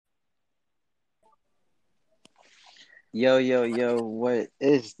Yo, yo, yo, what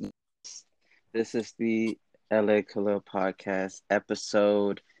is this? This is the LA Khalil podcast,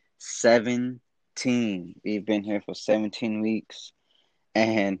 episode 17. We've been here for 17 weeks,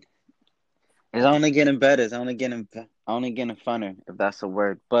 and it's only getting better. It's only getting funner, if that's a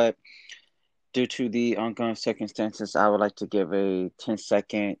word. But due to the ongoing circumstances, I would like to give a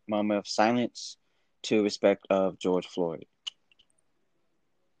 10-second moment of silence to respect of George Floyd.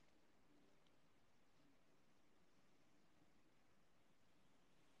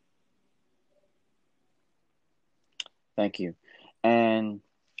 Thank you. And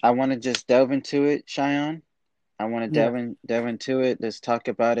I want to just delve into it, Cheyenne. I want to Yeah. delve into it. Let's talk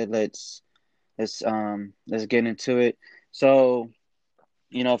about it. Let's get into it. So,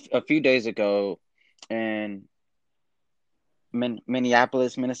 a few days ago in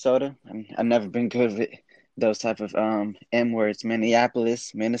Minneapolis, Minnesota. I've never been good with those type of M words.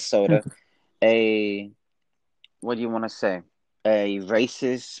 Minneapolis, Minnesota. A what do you want to say? A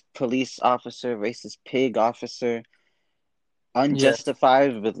racist police officer, racist pig officer, Yes.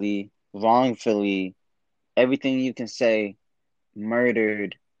 unjustifiably, wrongfully, everything you can say,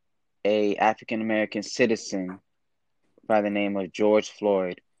 murdered a African American citizen by the name of George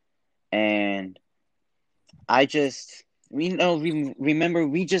Floyd. And I just, remember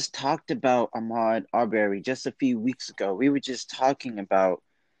we just talked about Ahmaud Arbery just a few weeks ago. We were just talking about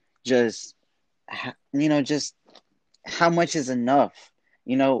just, just how much is enough?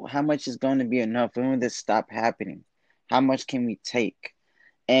 How much is going to be enough? When will this stop happening? How much can we take?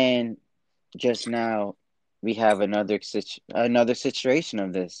 And just now, we have another situation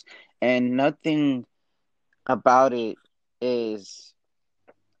of this, and nothing about it is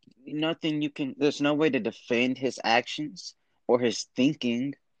nothing you can there's no way to defend his actions or his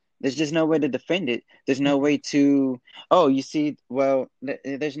thinking. There's just no way to defend it. There's no Mhm. way to oh you see well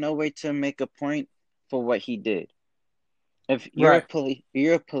there's no way to make a point for what he did. If Right.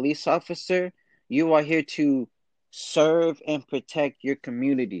 you're a police officer, you are here to serve and protect your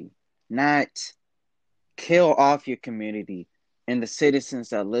community, not kill off your community and the citizens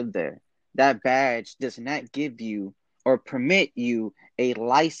that live there. That badge does not give you or permit you a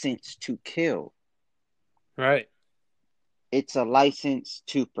license to kill. Right. It's a license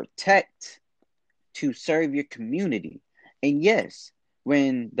to protect, to serve your community. And yes,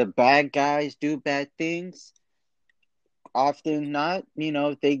 when the bad guys do bad things, often not,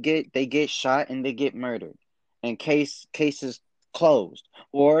 they get shot and they get murdered. And cases closed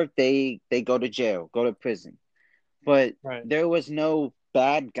or they go to jail, go to prison. But Right. there was no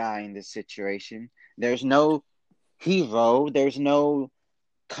bad guy in this situation. There's no hero. There's no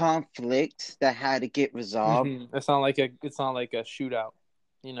conflict that had to get resolved. It's not like a shootout,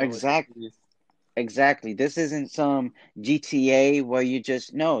 with the Exact, police. exactly. This isn't some GTA where you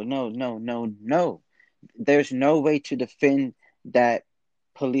just no, no, no, no, no. There's no way to defend that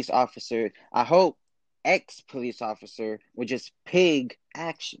police officer. I hope ex police officer would just pig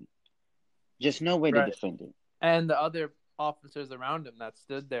action. Just no way to Right. defend it. And the other officers around him that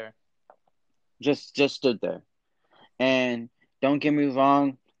stood there. Just stood there. And don't get me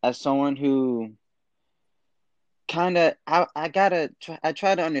wrong, as someone who kind of I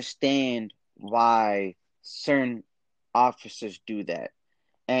try to understand why certain officers do that.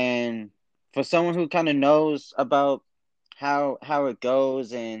 And for someone who kind of knows about how it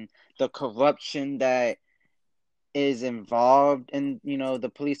goes and the corruption that is involved in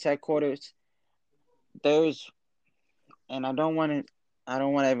the police headquarters, there's and I don't want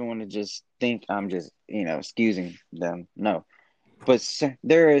everyone to just think I'm just excusing them. No, but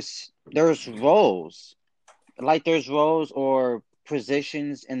there's roles, like there's roles or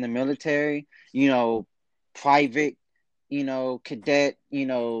positions in the military, private, cadet,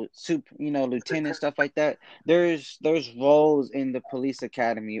 lieutenant, stuff like that. There's roles in the police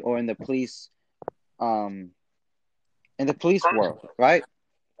academy or um in the police world, right?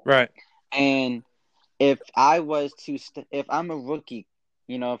 Right. And if I'm a rookie,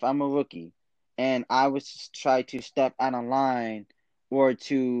 if I'm a rookie and I was to try to step out of line or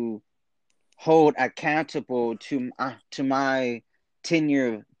to hold accountable to my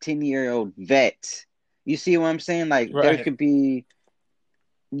 10-year old vet. You see what I'm saying? Like there Right. could be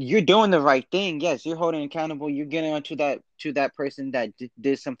you're doing the right thing. Yes, you're holding accountable. You're getting onto that person that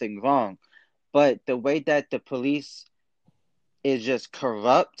did something wrong. But the way that the police is just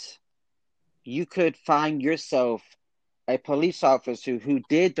corrupt, you could find yourself a police officer who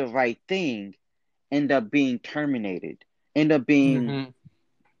did the right thing end up being terminated, end up being Hmm.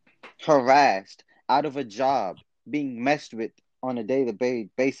 harassed, out of a job, being messed with on a day-to-day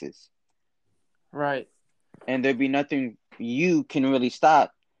basis, Right. and there'd be nothing you can really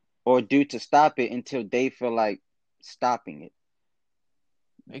stop or do to stop it until they feel like stopping it.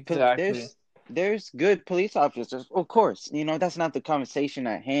 Exactly. There's good police officers, of course. That's not the conversation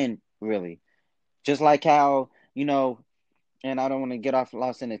at hand, really. Just like how, and I don't want to get off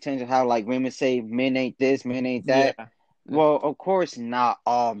lost in attention, how like women say men ain't this, men ain't that. Yeah. Well, of course, not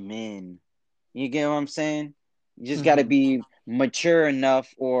all men. You get what I'm saying? You just got to Hmm. be mature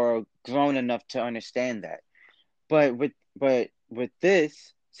enough or grown enough to understand that. But with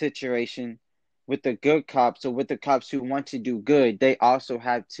this situation, with the good cops or with the cops who want to do good, they also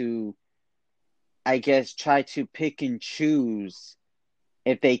have to, I guess, try to pick and choose,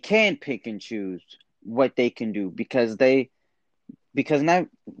 if they can pick and choose what they can do, because now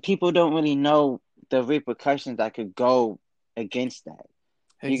people don't really know the repercussions that could go against that.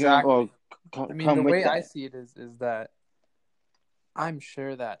 You go or Exactly. I mean, come the with way I that. see it is that I'm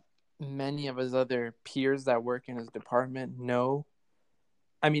sure that many of his other peers that work in his department know.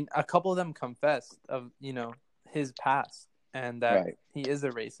 I mean, a couple of them confessed of, his past and that Right. he is a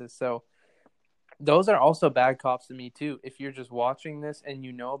racist. So those are also bad cops to me too. If you're just watching this and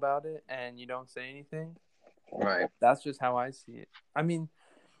you know about it and you don't say anything, Right. that's just how I see it. I mean,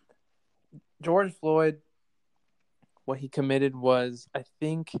 George Floyd, what he committed was, I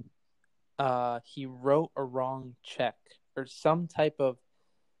think, he wrote a wrong check or some type of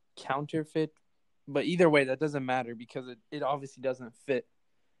counterfeit. But either way, that doesn't matter because it obviously doesn't fit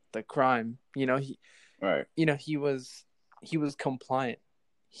the crime. Right. He was compliant.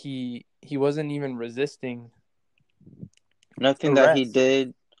 He wasn't even resisting Nothing that he arrest.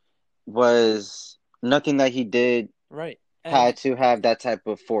 did was nothing that he did Right. had to have that type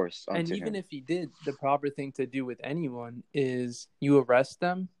of force And onto even him. if he did, the proper thing to do with anyone is you arrest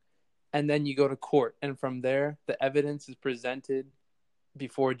them and then you go to court. And from there, the evidence is presented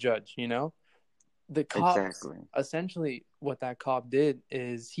before a judge, The cops, Exactly. essentially, what that cop did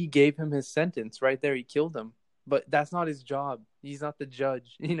is he gave him his sentence right there. He killed him. But that's not his job. He's not the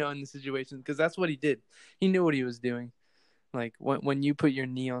judge, in the situation, because that's what he did. He knew what he was doing. Like when you put your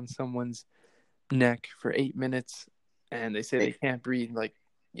knee on someone's neck for 8 minutes and they say they It, can't breathe, like,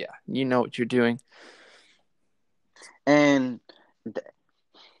 yeah, you know what you're doing. and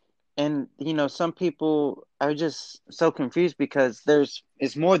some people are just so confused because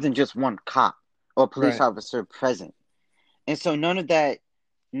it's more than just one cop or police Right. officer present. And so none of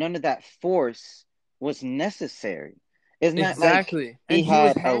that force was necessary. It's not like Exactly. he And he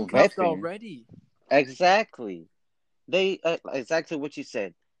was had a handcuffed weapon. already. Exactly. They exactly what you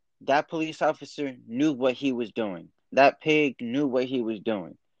said. That police officer knew what he was doing. That pig knew what he was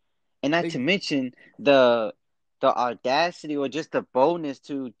doing. And not to Ex- mention the audacity or just the boldness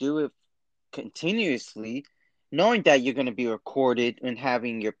to do it continuously, knowing that you're going to be recorded and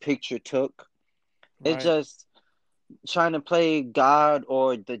having your picture took. It's Right. just trying to play God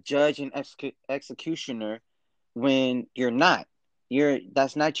or the judge and executioner when you're not.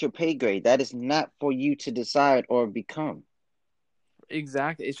 That's not your pay grade. That is not for you to decide or become.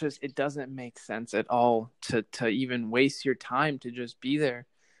 Exactly. It's just it doesn't make sense at all to even waste your time to just be there.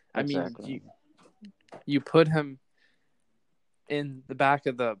 I mean, Exactly. you put him in the back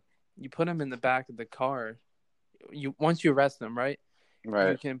of the you put him in the back of the car. You once you arrest him, right? You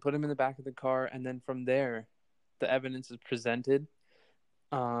Right. can put him in the back of the car, and then from there, the evidence is presented.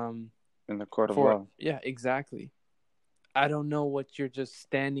 Um, In the court of for law. yeah, exactly. I don't know what you're just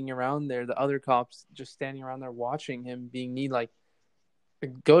standing around there. The other cops just standing around there watching him being need like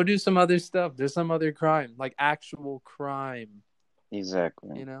go do some other stuff. There's some other crime, like actual crime,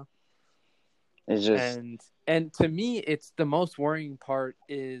 Exactly. you know? It's just And to me it's the most worrying part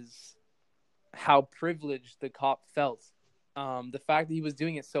is how privileged the cop felt. The fact that he was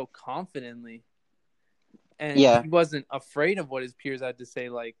doing it so confidently and yeah, he wasn't afraid of what his peers had to say,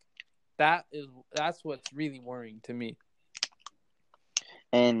 like that's what's really worrying to me.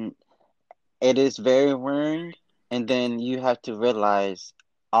 and it is very worrying. And then you have to realize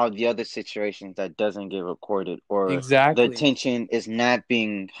all the other situations that doesn't get recorded or the Exactly. attention is not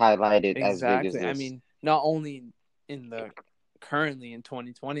being highlighted as big as Exactly. I this. mean, not only in the currently in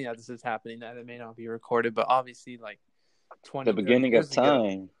 2020 that this is happening, that it may not be recorded, but obviously like The 20, 30 beginning of years ago.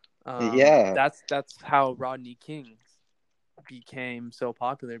 time. Yeah, That's how Rodney King became so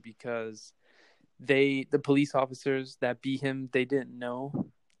popular because the police officers that beat him, they didn't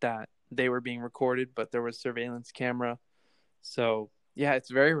know that they were being recorded, but there was surveillance camera. So yeah, it's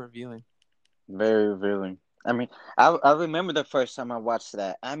very revealing. very revealing. I mean, I remember the first time I watched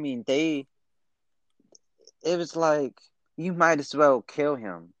that. I mean, it was like you might as well kill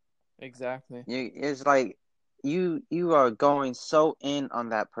him. Exactly. It's like you are going so in on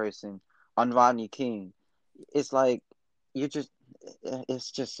that person, on Rodney King. It's like you just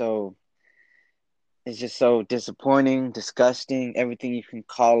it's just so. it's just so disappointing, disgusting, everything you can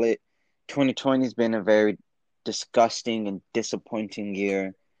call it. 2020 has been a very disgusting and disappointing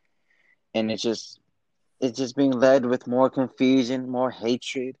year, and it's just being led with more confusion, more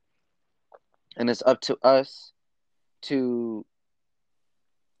hatred, and to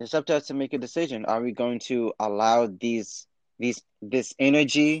it's up to us to make a decision. Are we going to allow this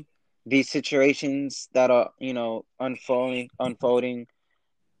energy, these situations that are, unfolding,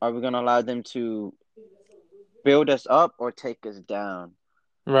 are we going to allow them to build us up or take us down?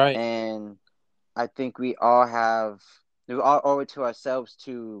 Right. And I think we all owe it to ourselves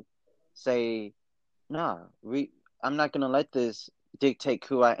to say, nah, I'm not gonna let this dictate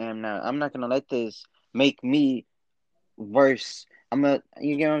who I am now. I'm not gonna let this make me worse.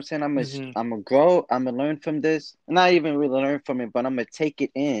 You get what I'm saying? Hmm. I'm gonna grow. I'm gonna learn from this. Not even really learn from it, but I'm gonna take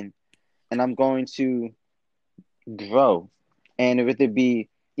it in, and I'm going to grow. And whether it be,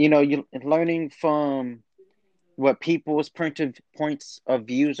 you learning from what people's points of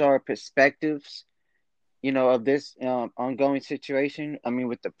views are, perspectives, of this ongoing situation. I mean,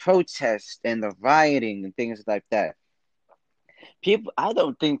 with the protests and the rioting and things like that. I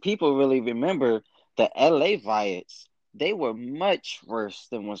don't think people really remember the LA riots. They were much worse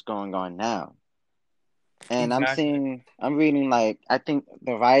than what's going on now. And Exactly. I'm reading, like, I think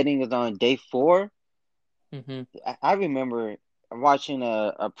the rioting is on day 4. Hmm. I remember watching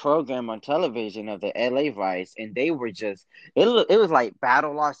a program on television of the LA riots, and they were it was like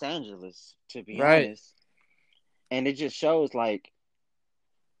Battle Los Angeles, to be Right. honest. And it just shows, like,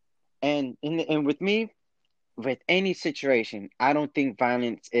 and with me, with any situation, I don't think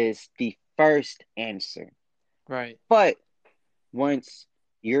violence is the first answer. Right. But once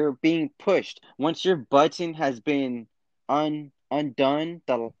you're being pushed, once your button has been undone,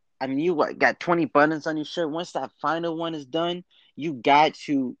 I mean, you got 20 buttons on your shirt. Once that final one is done, you got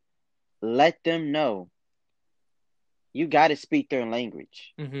to let them know. You got to speak their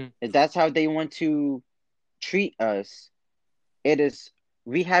language. Hmm. If that's how they want to treat us, it is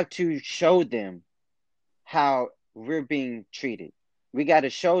we have to show them how we're being treated. We got to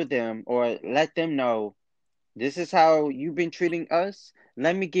show them or let them know, this is how you've been treating us.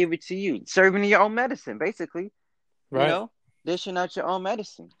 Let me give it to you. Serving your own medicine, basically. You Right. know, dishing out your own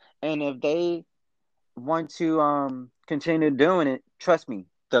medicine. And if they want to continue doing it, trust me,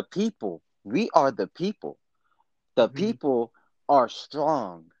 we are the people. The Hmm. people are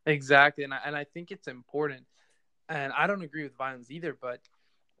strong. Exactly. And I think it's important. And I don't agree with violence either, but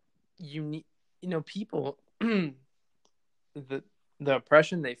you need, people, the the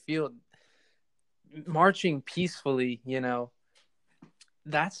oppression they feel marching peacefully,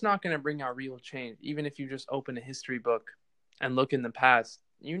 that's not going to bring out real change. Even if you just open a history book and look in the past,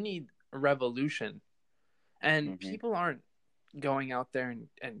 you need a revolution. And Hmm. people aren't going out there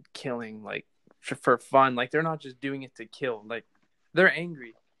and killing like for fun. Like they're not just doing it to kill. Like they're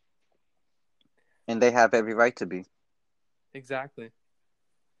angry. And they have every right to be. Exactly.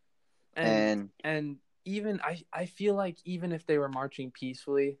 And And and even I feel like even if they were marching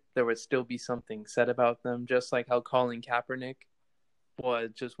peacefully, there would still be something said about them, just like how Colin Kaepernick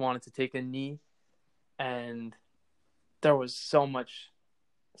was just wanted to take a knee, and there was so much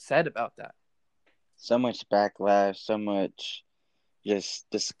said about that. so much backlash, so much just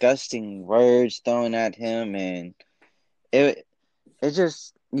disgusting words thrown at him, and it it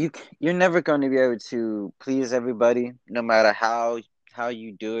just you're never going to be able to please everybody, no matter how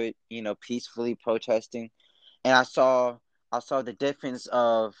you do it, peacefully protesting. And I saw the difference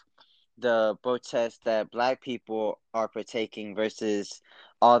of the protests that black people are partaking versus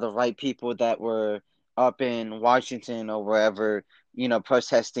all the white people that were up in Washington or wherever,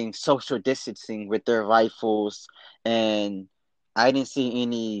 protesting social distancing with their rifles. And I didn't see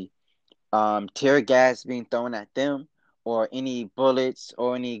any tear gas being thrown at them, or any bullets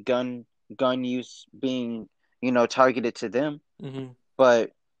or any gun use being, targeted to them. Mm-hmm.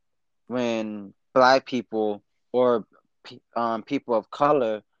 But when black people or people of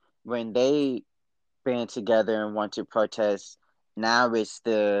color, when they band together and want to protest, now it's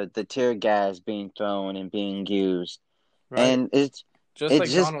the tear gas being thrown and being used, Right. and it's Just it's like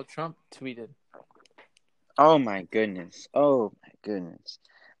just Donald Trump tweeted. oh my goodness, oh my goodness.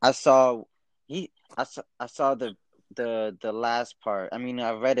 I saw I saw the last part. I mean,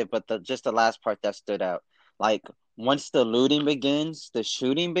 I read it, but the last part that stood out. Like, once the looting begins, the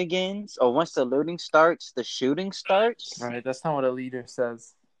shooting begins, or once the looting starts, the shooting starts. Right. That's not what a leader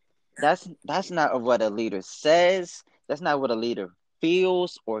says. That's not what a leader says. That's not what a leader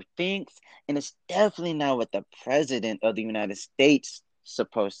feels or thinks, and it's definitely not what the president of the United States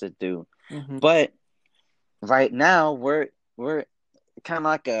supposed to do. Mm-hmm. But right now, we're kind of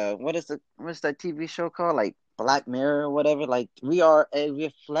like a what's that TV show called, like Black Mirror or whatever. Like we are a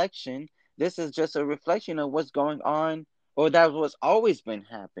reflection. This is just a reflection of what's going on, or that was always been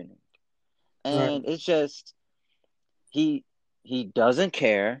happening. Right. And it's just he he doesn't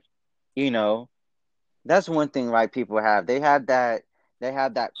care. You know, that's one thing white people have. They have that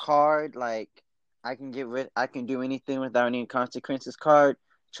card, like I can do anything without any consequences card.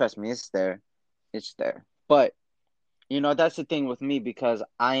 Trust me, it's there. It's there. But that's the thing with me, because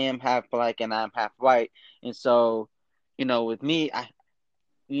I am half black and I'm half white. And so, with me,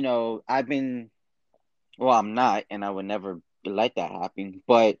 I've been, well, I'm not, and I would never let that happen.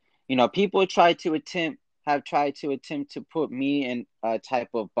 But, people have tried to attempt to put me in a type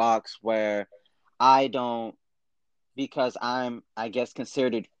of box where I don't, because I'm, I guess,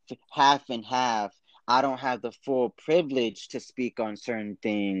 considered half and half. I don't have the full privilege to speak on certain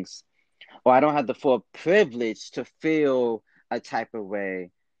things, or I don't have the full privilege to feel a type of way,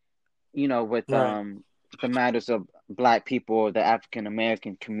 with Right. the matters of black people or the African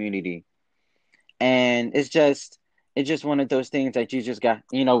American community. And it's just one of those things that you just got,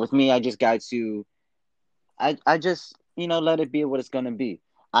 with me, I just got to, I just, let it be what it's gonna be.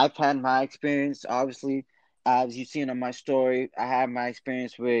 I've had my experience, obviously, as you've seen on my story. I had my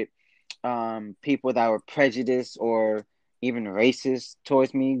experience with people that were prejudiced or even racist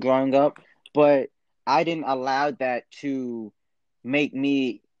towards me growing up, but I didn't allow that to make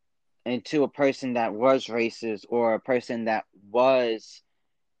me into a person that was racist, or a person that was,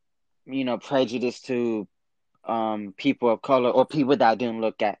 prejudiced to people of color, or people that didn't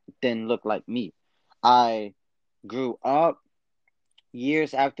look like me. I grew up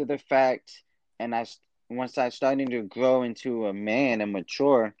years after the fact, and once I started to grow into a man and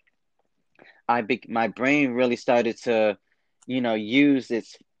mature, my brain really started to, use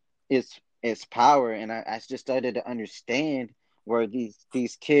its power, and I just started to understand where these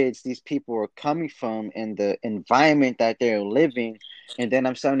kids, these people were coming from, and the environment that they're living. And then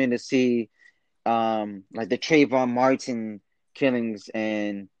I'm starting to see like the Trayvon Martin killings,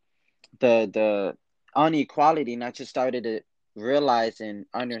 and the inequality, and I just started to realize and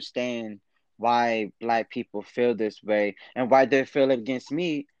understand why black people feel this way, and why they feel against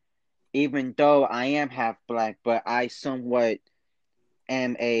me, even though I am half black. But I somewhat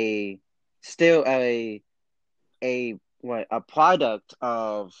am still a product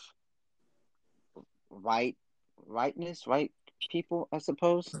of white white people, I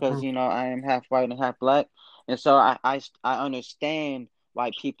suppose, because Mhm. I am half white and half black. And so I understand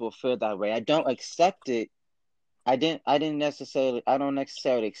why people feel that way. I don't accept it. I don't necessarily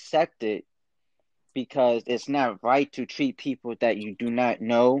accept it, because it's not right to treat people that you do not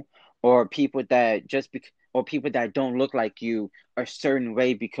know, or people that or people that don't look like you a certain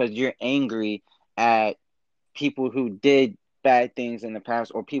way, because you're angry at people who did bad things in the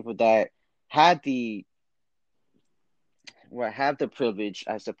past, or people that had the have the privilege,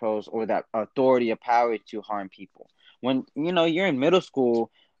 I suppose, or that authority or power to harm people. When you're in middle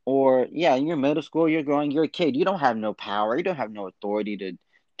school, or yeah, you're in middle school, you're growing, you're a kid, you don't have no power, you don't have no authority to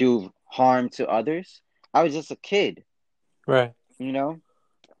do harm to others. I was just a kid, Right. you know,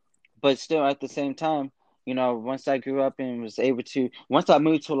 but still at the same time, once I grew up and was able to, once I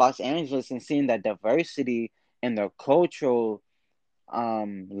moved to Los Angeles and seeing that diversity in the cultural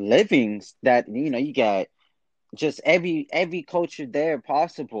livings, that you got just every culture there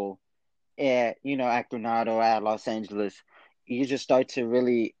possible at at Granada, at Los Angeles. You just start to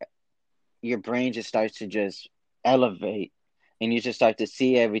really, your brain just starts to just elevate, and you just start to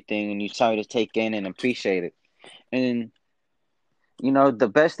see everything, and you start to take in and appreciate it. And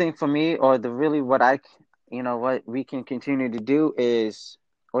the best thing for me, or the really what what we can continue to do is,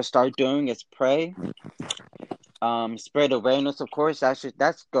 or start doing, is pray. Spread awareness, of course.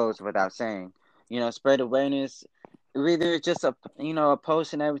 That goes without saying. Spread awareness. Whether it's just a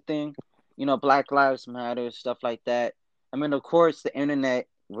post and everything. Black Lives Matter, stuff like that. I mean, of course, the internet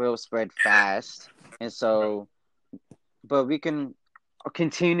will spread fast, and so, but we can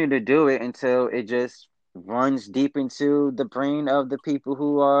continue to do it until it just runs deep into the brain of the people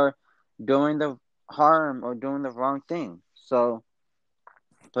who are doing the harm or doing the wrong thing. So,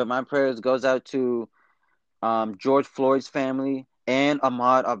 but my prayers goes out to George Floyd's family, and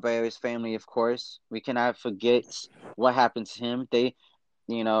Ahmaud Arbery's family, of course. We cannot forget what happened to him.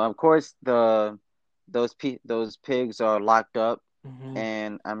 Of course, those pigs are locked up, Hmm.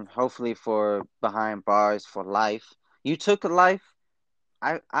 and I'm hopefully for behind bars for life. You took a life.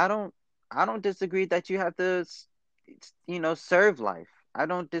 I don't disagree that you have to, serve life. I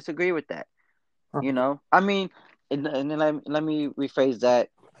don't disagree with that. Uh-huh. I mean, and then let me rephrase that.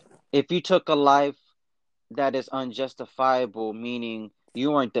 If you took a life, that is unjustifiable, meaning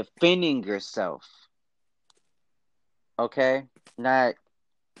you aren't defending yourself. Okay? Not,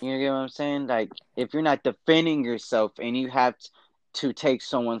 you get what I'm saying? Like, if you're not defending yourself and you have to take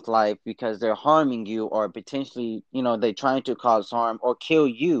someone's life because they're harming you or potentially, they're trying to cause harm or kill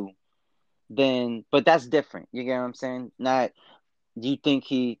you, then, but that's different. You get what I'm saying? Not, you think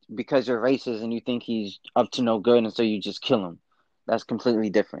because you're racist and you think he's up to no good and so you just kill him. That's completely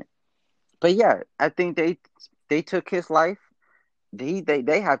different. But yeah, I think they took his life. They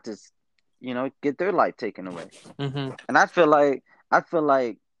have to, get their life taken away. Mm-hmm. And I feel like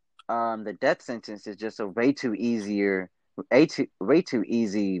the death sentence is just a way too easy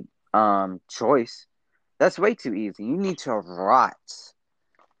choice. That's way too easy. You need to rot,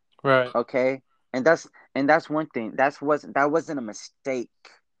 Right. okay? And that's one thing. That wasn't a mistake.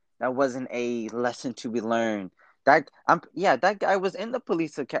 That wasn't a lesson to be learned. That guy was in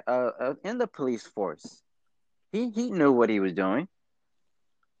the in the police force. He knew what he was doing.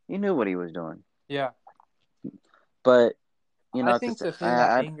 He knew what he was doing. Yeah. But I to think say, the thing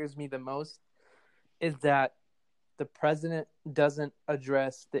that angers me the most is that the president doesn't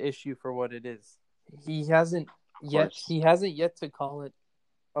address the issue for what it is. He hasn't of yet. course, He hasn't yet to call it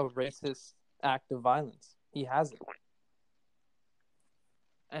a racist act of violence. He hasn't,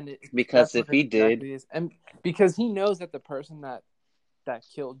 and because that's if what it he did, exactly is. And because he knows that the person that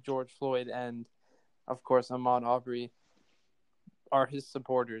killed George Floyd and, of course, Ahmaud Arbery are his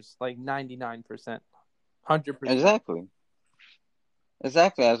supporters, like 99%, 100%. exactly,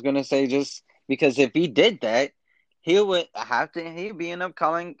 exactly. I was gonna say just because if he did that, he'd be end up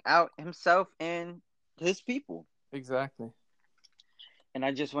calling out himself and his people. Exactly. And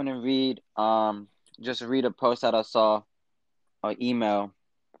I just want to read a post that I saw, or email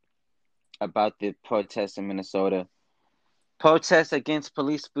about the protests in Minnesota. Protests against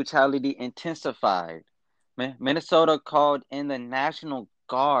police brutality intensified. Minnesota called in the National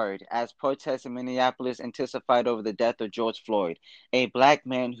Guard as protests in Minneapolis intensified over the death of George Floyd, a black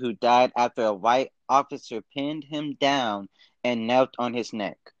man who died after a white officer pinned him down and knelt on his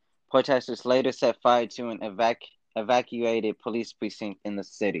neck. Protesters later set fire to an evacuated police precinct in the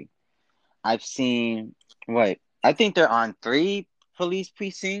city. I've seen what I think they're on three police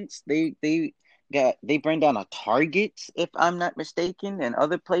precincts. They burned down a Target, if I'm not mistaken, and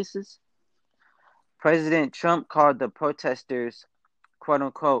other places. President Trump called the protesters quote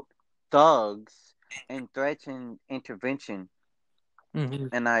unquote thugs and threatened intervention. Mm-hmm.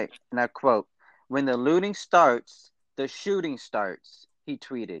 And I quote, "When the looting starts, the shooting starts," he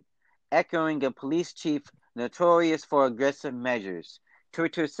tweeted, echoing a police chief notorious for aggressive measures.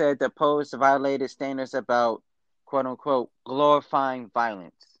 Twitter said the post violated standards about quote unquote glorifying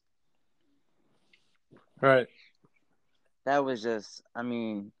violence. Right. That was just, I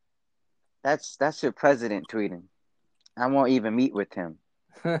mean, that's your president tweeting. I won't even meet with him.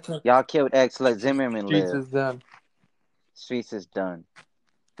 Y'all killed X, let Zimmerman Streets live. is done. Streets is done.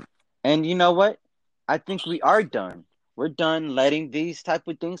 And you know what? I think we are done. We're done letting these type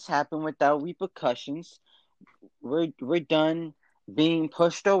of things happen without repercussions. We're done being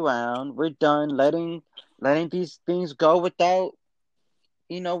pushed around. We're done letting these things go without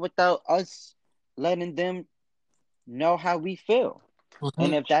us letting them know how we feel. And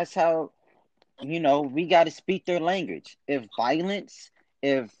Mm-hmm. if that's how, we got to speak their language. If violence,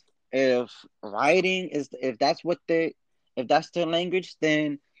 if if rioting if that's their language,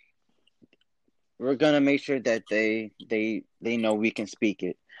 then we're gonna make sure that they know we can speak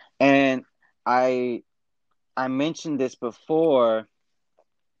it. And I I mentioned this before,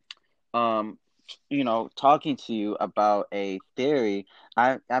 um, talking to you about a theory.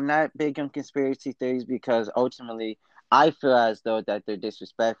 I'm not big on conspiracy theories because ultimately I feel as though that they're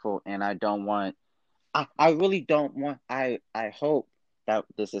disrespectful, and I don't want. I really don't want. I hope that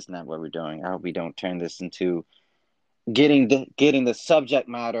this is not what we're doing. I hope we don't turn this into getting the subject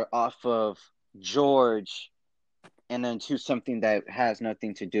matter off of George and into something that has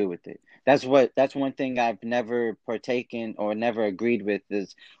nothing to do with it. That's one thing I've never partaken or never agreed with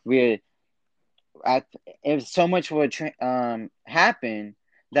is we're I if so much would happen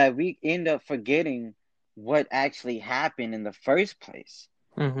that we end up forgetting what actually happened in the first place,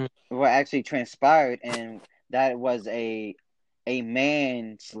 Mm-hmm. what actually transpired, and that was a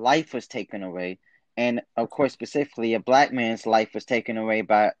man's life was taken away, and of course specifically a black man's life was taken away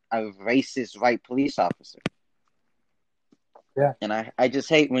by a racist white police officer. Yeah. And I just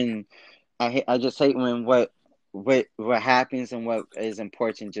hate when I just hate when what happens and what is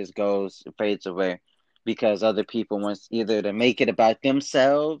important just goes fades away because other people wants either to make it about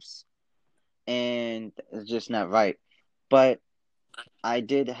themselves, and it's just not right. But I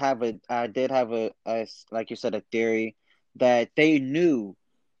did have a like you said, a theory that they knew,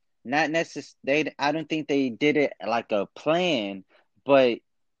 not necess they I don't think they did it like a plan, but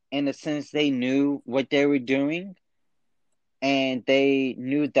in a sense they knew what they were doing, and they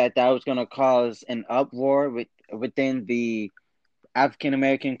knew that that was going to cause an uproar within the African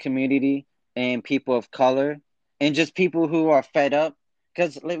American community and people of color, and just people who are fed up,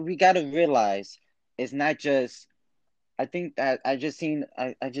 because like, we got to realize it's not just. I think that I just think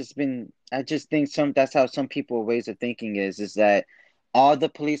that's how some people ways of thinking is that all the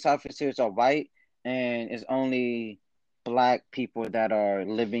police officers are white, and it's only black people that are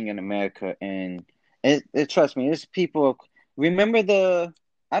living in America. And it trust me, it's people. Remember the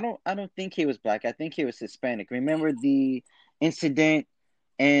I don't think he was black. I think he was Hispanic. Remember the incident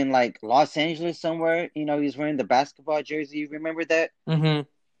in like Los Angeles somewhere? You know, he's wearing the basketball jersey. You remember that? Mm-hmm.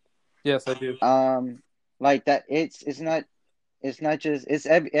 Yes, I do. Um, like that. It's not just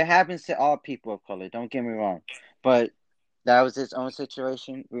it happens to all people of color. Don't get me wrong, but that was his own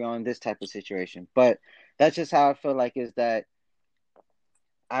situation. We're on this type of situation, but that's just how I feel like is that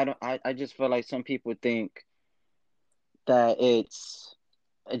I don't. I just feel like some people think that it's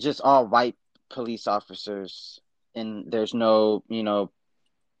just all white police officers, and there's no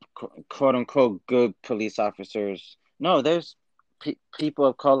quote unquote good police officers. No, there's people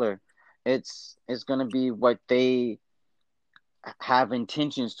of color. It's gonna be what they have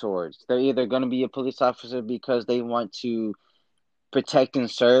intentions towards. They're either going to be a police officer because they want to protect and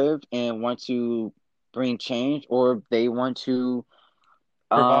serve and want to bring change, or Provide they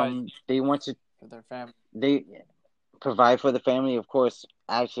want to for their family. they provide for the family, of course,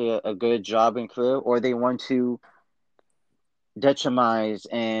 actually a good job and career, or they want to detrimize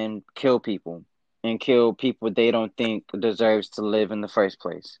and kill people they don't think deserves to live in the first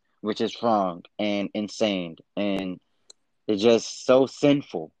place, which is wrong and insane, and it's just so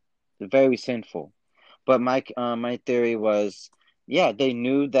sinful, very sinful. But my theory was, yeah, they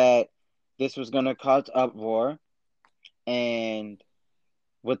knew that this was gonna cause uproar, and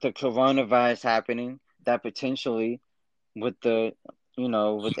with the coronavirus happening, that potentially with the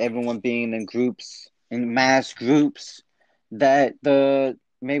with everyone being in groups, in mass groups, that the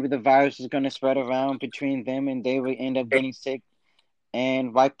maybe the virus is gonna spread around between them, and they would end up getting sick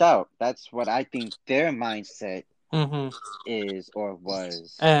and wiped out. That's what I think their mindset Mm-hmm. is or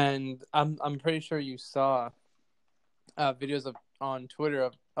was. And I'm pretty sure you saw videos of on Twitter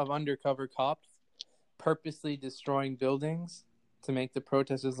of undercover cops purposely destroying buildings to make the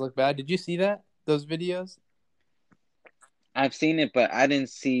protesters look bad. Did you see that? Those videos? I've seen it, but I couldn't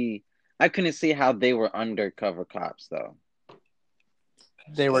see how they were undercover cops though.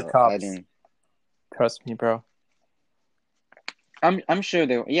 They were So I cops. didn't. Trust me, bro. I'm sure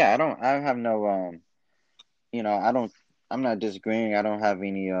they. Yeah, I have no. I don't. I'm not disagreeing. I don't have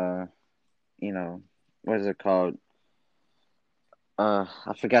any. You know, what is it called? I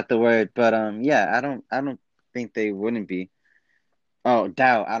forgot the word, but yeah, I don't think they wouldn't be. Oh,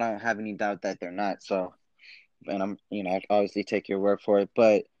 doubt. I don't have any doubt that they're not. So, and I obviously take your word for it,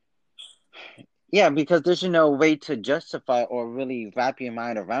 but yeah, because there's no way to justify or really wrap your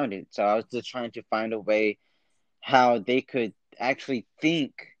mind around it. So I was just trying to find a way how they could actually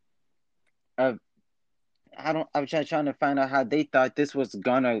think of. I was just trying to find out how they thought this was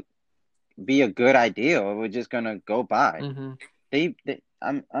gonna be a good idea or we're just gonna go by. Mm-hmm.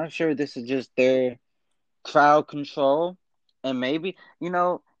 I'm sure this is just their crowd control, and maybe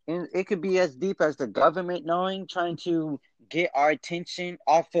it could be as deep as the government knowing, trying to get our attention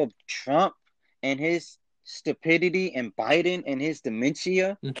off of Trump and his stupidity, and Biden and his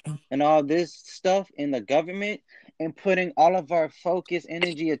dementia, Mm-hmm. and all this stuff in the government, and putting all of our focus,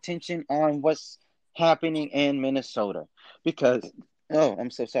 energy, attention on what's happening in Minnesota. Because, oh,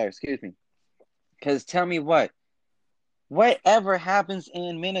 I'm so sorry, excuse me. Because tell me whatever happens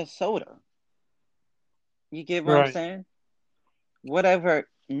in Minnesota, you get what I'm Right. saying? Whatever,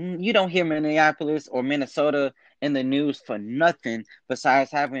 you don't hear Minneapolis or Minnesota in the news for nothing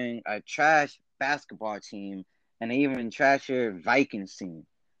besides having a trash basketball team and even trashier Vikings team.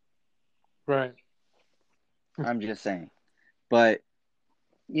 Right. I'm just saying. But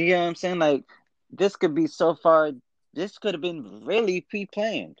you get what I'm saying? Like, this could be so far, this could have been really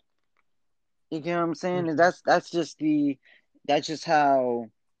pre-planned. You get what I'm saying? And Mm-hmm. that's just how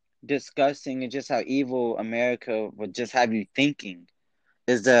disgusting and just how evil America would just have you thinking,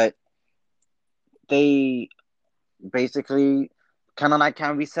 is that they basically kind of like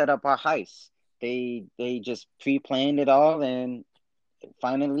how we set up our heist. They just pre-planned it all and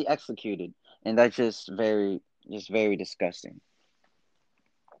finally executed, and that's just very disgusting.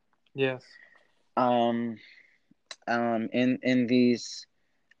 Yes. Um, in these,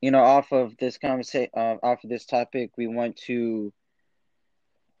 off of this conversation, off of this topic, we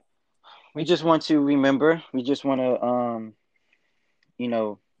just want to remember, we just want to, you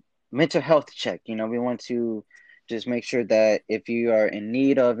know, mental health check. We want to just make sure that if you are in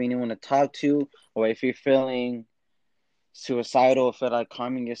need of anyone to talk to, or if you're feeling suicidal or feel like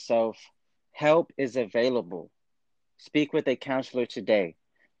harming yourself, help is available. Speak with a counselor today.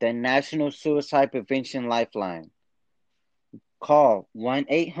 The National Suicide Prevention Lifeline. Call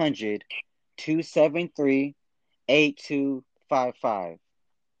 1-800 273 8255.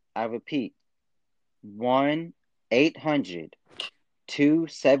 I repeat, 1-800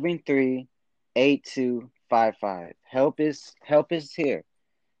 273 8255. Help is here.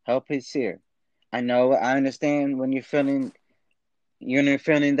 Help is here. I understand when you're feeling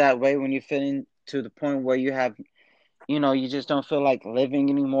that way, when you're feeling to the point where you just don't feel like living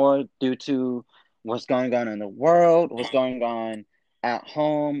anymore due to what's going on in the world, what's going on at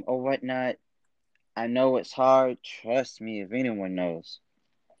home or whatnot. I know it's hard. Trust me, if anyone knows.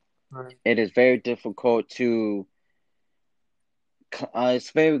 Right. It is very difficult to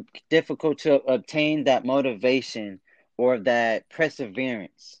obtain that motivation or that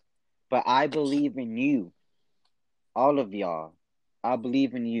perseverance. But I believe in you, all of y'all. I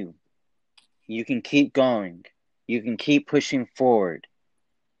believe in you. You can keep going. You can keep pushing forward.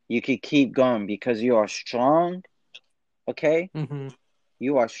 You can keep going because you are strong, okay? Mm-hmm.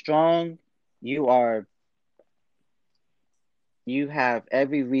 You are strong. You are you have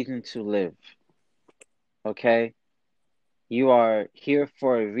every reason to live, okay? You are here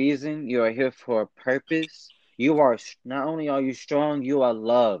for a reason. You are here for a purpose. Not only are you strong, you are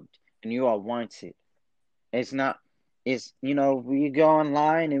loved and you are wanted. It's not, we go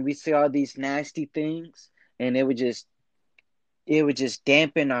online and we see all these nasty things and it would just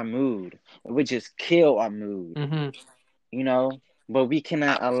dampen our mood. It would just kill our mood, Mm-hmm. you know? But we can't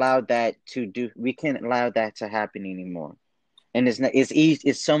allow that to happen anymore. And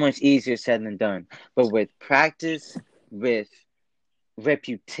it's so much easier said than done. But with practice, with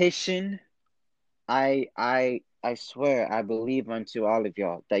repetition, I swear, I believe unto all of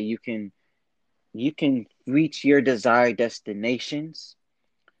y'all that you can reach your desired destinations.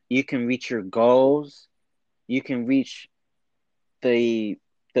 You can reach your goals. You can reach the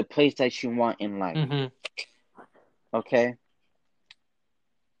the place that you want in life. Mm-hmm. Okay?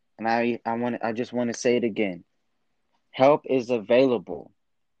 And I just want to say it again. Help is available.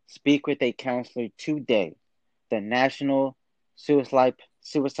 Speak with a counselor today. The National Suicide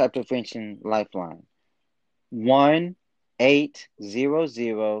Prevention Lifeline.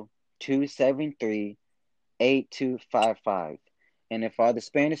 1-800-273-8255. And if for the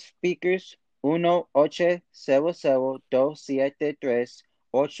Spanish speakers,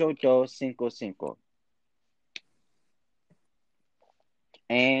 1-800-273-8255.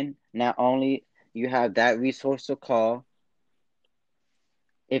 And not only you have that resource to call,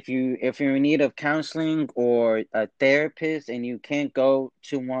 if you're in need of counseling or a therapist and you can't go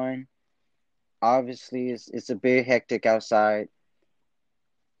to one, obviously it's a bit hectic outside.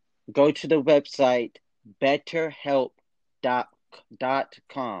 Go to the website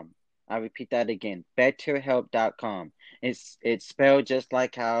betterhelp.com. I repeat that again, betterhelp.com. It's spelled just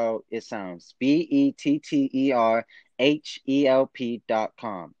like how it sounds.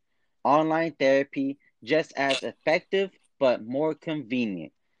 betterhelp.com. Online therapy just as effective but more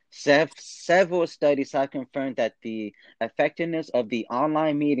convenient. Several studies have confirmed that the effectiveness of the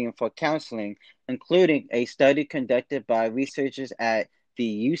online medium for counseling, including a study conducted by researchers at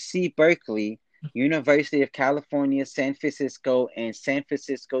the UC Berkeley, University of California, San Francisco, and San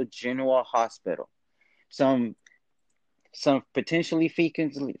Francisco General Hospital. Some some potentially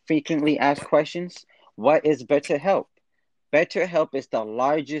frequently asked questions. What is BetterHelp? BetterHelp is the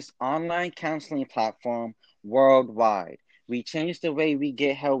largest online counseling platform worldwide. We change the way we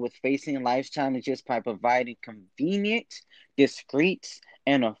get help with facing life's challenges by providing convenient, discreet,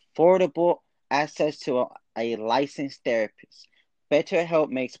 and affordable access to a licensed therapist. BetterHelp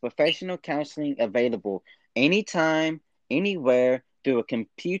makes professional counseling available anytime, anywhere through a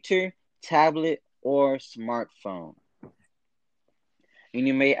computer, tablet, or smartphone. And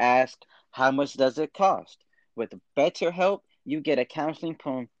you may ask, how much does it cost? With BetterHelp, you get a counseling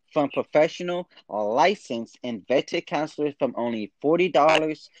from professional or licensed and vetted counselors from only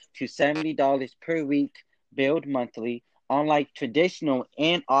 $40 to $70 per week, billed monthly, unlike traditional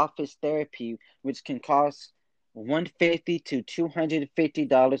in-office therapy, which can cost $150 to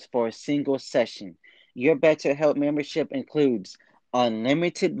 $250 for a single session. Your BetterHelp membership includes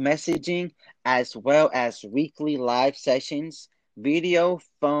unlimited messaging as well as weekly live sessions, video,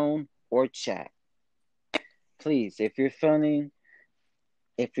 phone, or chat. please, if you're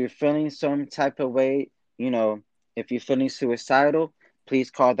feeling some type of way, if you're feeling suicidal,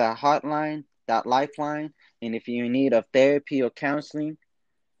 please call that hotline, that lifeline. And if you need a therapy or counseling,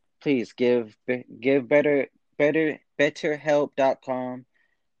 please give betterhelp.com.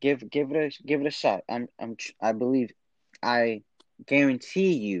 Give it a shot. I believe, I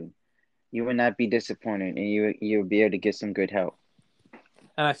guarantee you will not be disappointed, and you'll be able to get some good help.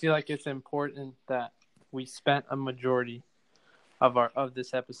 And I feel like it's important that we spent a majority of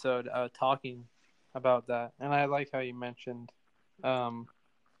this episode talking about that. And I like how you mentioned um,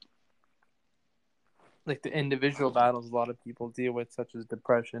 like the individual battles a lot of people deal with, such as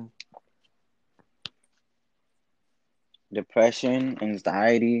depression. Depression,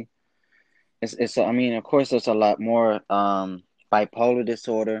 anxiety. It's I mean, of course, there's a lot more. Bipolar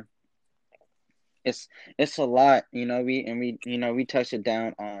disorder. It's it's a lot. We touched it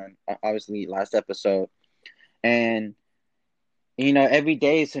down on, obviously, last episode. And every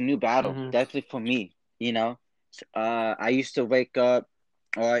day is a new battle. Mm-hmm. Definitely for me. I used to wake up,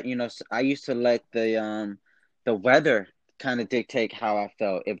 or I used to let the weather kind of dictate how I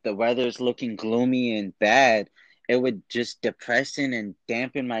felt. If the weather is looking gloomy and bad, it would just depressing and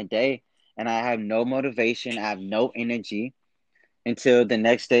dampen my day, and I have no motivation. I have no energy until the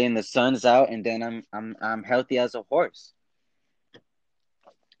next day and the sun's out, and then I'm healthy as a horse.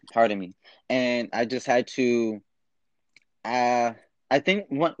 Pardon me. And I just had to. I think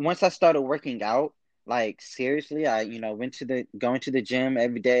once I started working out, like, seriously, I went to the going to the gym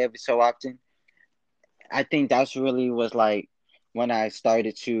every day, every so often. I think that's really was like when I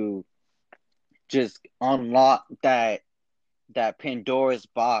started to just unlock that Pandora's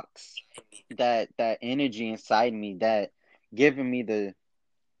box, that energy inside me, that giving me the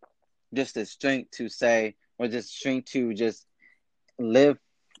strength to say, or just strength to just live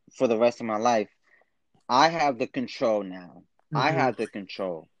for the rest of my life. I have the control now. I Mm-hmm. have the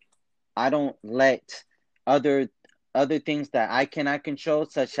control. I don't let other other things that I cannot control,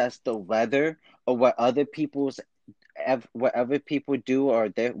 such as the weather, or what other people do, or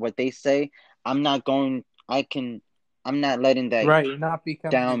what they say. I'm not going. I can. I'm not letting that Right, you're not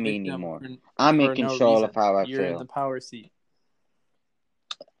becoming a down me victim anymore. I'm in for no control of reason. how I You're in the feel. power seat.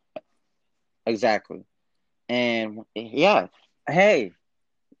 Exactly. And yeah, hey,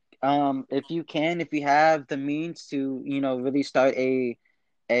 if you have the means to, really start a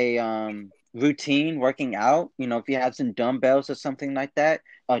routine working out, if you have some dumbbells or something like that,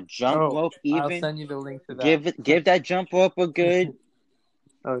 a jump Oh, rope I'll even, send you the link to that. give that jump rope a good,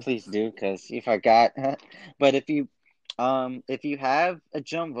 Oh, please do, because if I got, but if you have a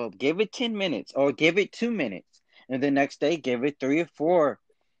jump rope, give it 10 minutes or give it 2 minutes, and the next day give it 3 or 4,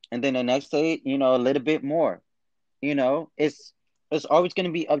 and then the next day, a little bit more. It's always going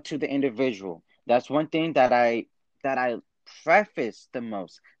to be up to the individual. That's one thing that I preface the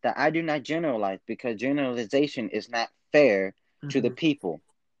most, that I do not generalize, because generalization is not fair to the mm-hmm. people.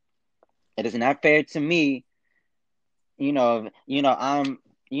 It is not fair to me. I'm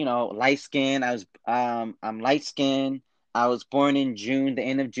light skinned. I'm light skinned. I was born in June, the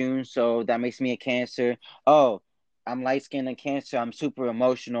end of June, so that makes me a Cancer. Oh, I'm light skinned and Cancer. I'm super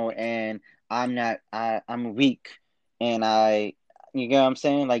emotional, and I'm not. I'm weak, and you know what I'm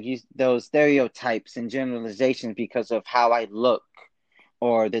saying? Like, those stereotypes and generalizations because of how I look,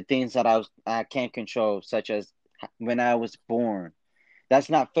 or the things that I can't control, such as when I was born. That's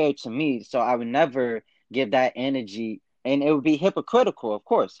not fair to me. So I would never give that energy, and it would be hypocritical, of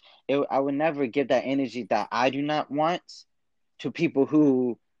course. I would never give that energy that I do not want to people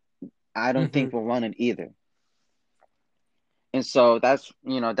who I don't Mm-hmm. think will run it either. And so that's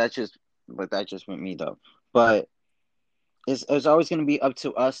just with me, though. But it's always going to be up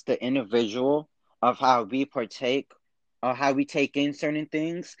to us, the individual, of how we partake, or how we take in certain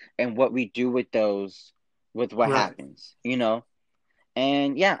things, and what we do with those, with what Right. happens.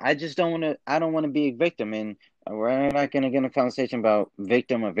 And yeah, I just don't want to. I don't want to be a victim, and we're not gonna get in a conversation about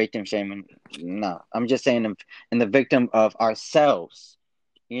victim or victim shaming. No, I'm just saying, in the victim of ourselves.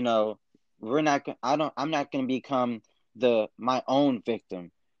 You know, we're not. I don't. I'm not gonna become my own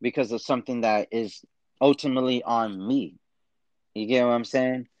victim because of something that is ultimately on me. You get what I'm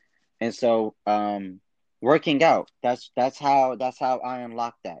saying? And so, working out. That's how I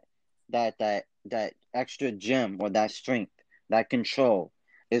unlock that extra gym, or that strength, that control,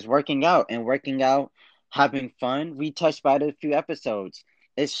 is working out, and working out, having fun. We touched by it a few episodes.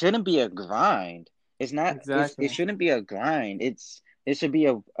 It shouldn't be a grind. It's not. It Exactly. shouldn't be a grind. It should be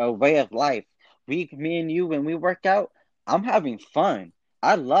a way of life. Me and you, when we work out, I'm having fun.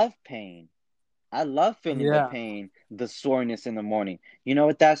 I love pain. I love feeling the Yeah. pain, the soreness in the morning. You know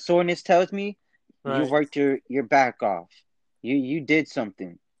what that soreness tells me? You Right. worked your back off. You did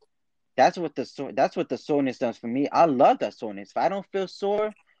something. That's what the soreness does for me. I love that soreness. If I don't feel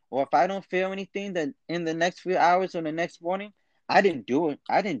sore or if I don't feel anything that in the next few hours or the next morning, I didn't do it.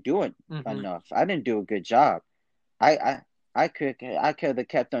 I didn't do it Mm-hmm. enough. I didn't do a good job. I I I could have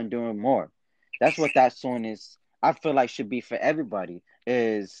kept on doing more. That's what that soreness I feel like should be for everybody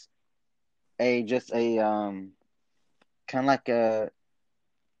is a just a kind of like a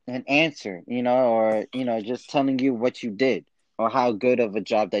an answer, or just telling you what you did or how good of a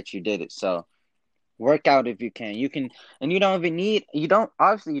job that you did it. So work out if you can. You can, and you don't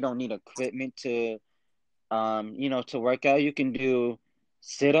obviously you don't need equipment to work out. You can do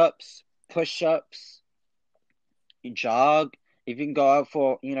sit ups, push ups, jog. If you can go out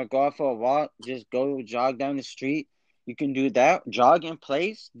for a walk, just go jog down the street. You can do that. Jog in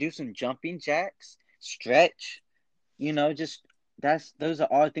place, do some jumping jacks, stretch, just those are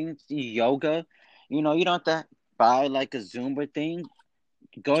all things. Yoga, you don't have to buy like a Zumba thing.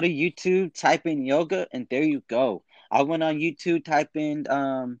 Go to YouTube, type in yoga, and there you go. I went on YouTube, type in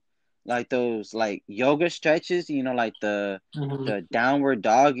like those like yoga stretches, like Mm-hmm. the downward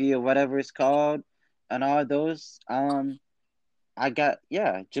doggy or whatever it's called, and all those. I got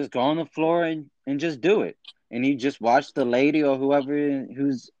yeah, just go on the floor and just do it. And you just watch the lady or whoever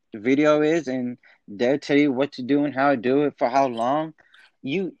whose video is, and they'll tell you what to do and how to do it for how long.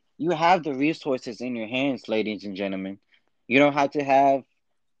 You have the resources in your hands, ladies and gentlemen. You don't have to have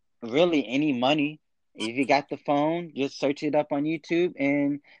really any money. If you got the phone, just search it up on YouTube,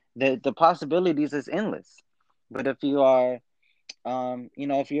 and the possibilities is endless. But if you are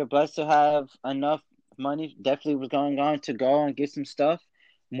if you're blessed to have enough money, definitely was going on to go and get some stuff.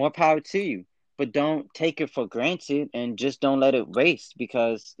 More power to you, but don't take it for granted and just don't let it waste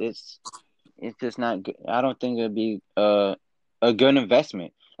because it's just not good. I don't think it'd be a good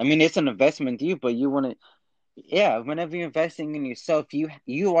investment. I mean, it's an investment to you, but you want to. Yeah, whenever you're investing in yourself,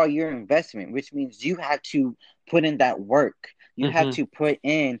 you are your investment, which means you have to put in that work. You have Mm-hmm. to put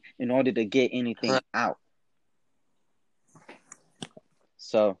in order to get anything Correct. out.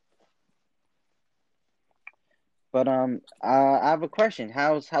 So, but I have a question.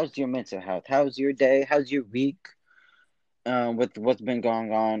 How's your mental health? How's your day? How's your week? With what's been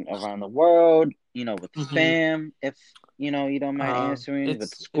going on around the world, with the Mm-hmm. fam, if you don't mind answering,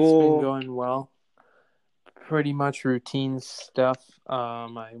 with It's been school. going well. Pretty much routine stuff.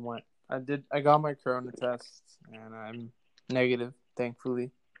 I got my corona test and I'm negative,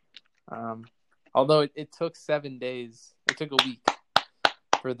 thankfully. Um, although it took 7 days, it took a week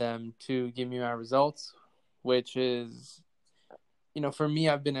for them to give me my results, which is, for me,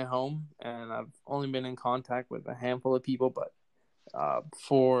 I've been at home and I've only been in contact with a handful of people, but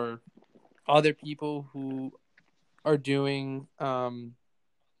for other people who are doing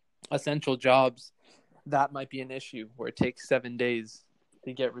essential jobs, that might be an issue where it takes 7 days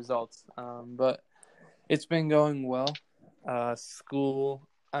to get results. But it's been going well. School,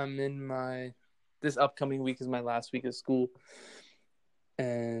 I'm in my, this upcoming week is my last week of school.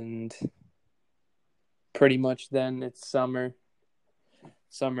 And pretty much then it's summer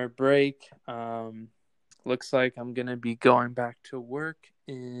break. Looks like I'm going to be going back to work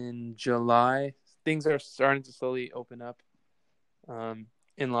in July. Things are starting to slowly open up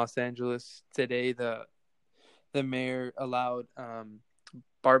in Los Angeles. Today, the mayor allowed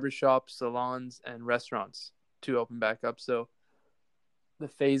barbershops, salons, and restaurants to open back up. So the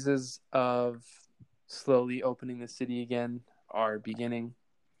phases of slowly opening the city again are beginning.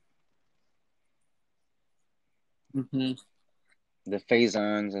 Mm-hmm. The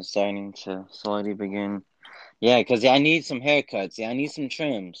phase-ons are starting to slowly begin. Yeah, because I need some haircuts. Yeah, I need some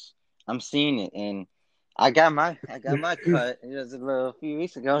trims. I'm seeing it, and I got my cut just a few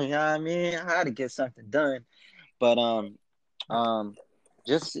weeks ago. You know what I mean? I had to get something done, but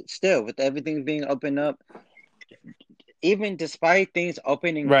just still with everything being opened up, even despite things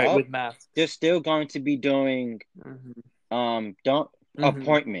opening Right, up, with they're masks. still going to be doing Mm-hmm. don't Mm-hmm.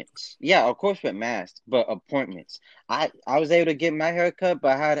 appointments. Yeah, of course with masks, but appointments. I was able to get my haircut,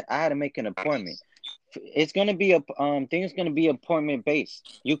 but I had to make an appointment. It's gonna be a things gonna be appointment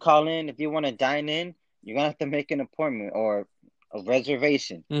based. You call in if you want to dine in, you're gonna have to make an appointment or a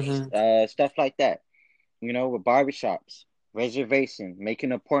reservation, Mm-hmm. stuff like that. With barbershops, reservation, make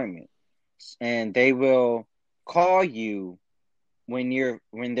an appointment, and they will call you when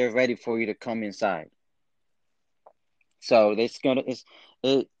they're ready for you to come inside. So it's still gonna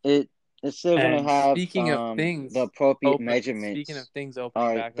And have speaking of things opening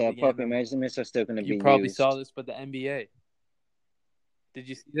back the up again, appropriate measurements are still gonna you be probably saw used. this, but the NBA. Did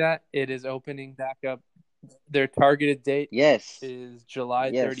you see that? It is opening back up. Their targeted date Yes, is July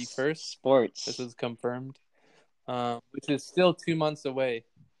yes, 31st. This sports. was confirmed, which is still 2 months away.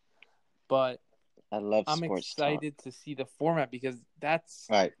 But I love I'm sports talk. excited to see the format because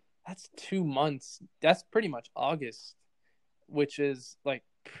Right. that's 2 months. That's pretty much August, which is like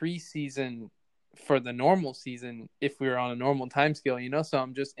preseason for the normal season if we were on a normal time scale, you know? So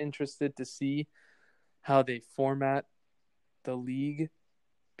I'm just interested to see how they format the league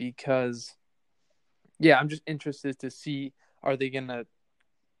because yeah, I'm just interested to see are they going to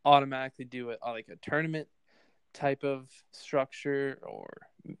automatically do it like a tournament type of structure or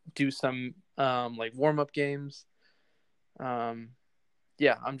do some like warm-up games. Um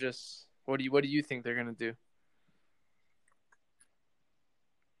yeah, I'm just what do you think they're going to do?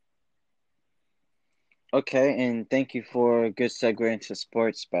 Okay, and thank you for a good segue into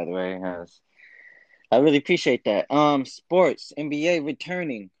sports, by the way. I really appreciate that. Sports, NBA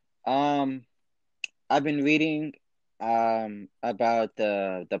returning. Um, I've been reading about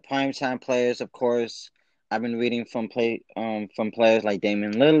the primetime players, of course. I've been reading from players like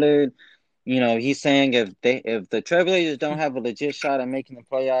Damian Lillard. You know, he's saying if the Trailblazers don't have a legit shot at making the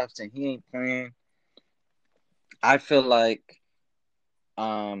playoffs and he ain't playing, I feel like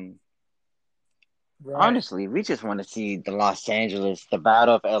um Right. honestly, we just want to see the Los Angeles, the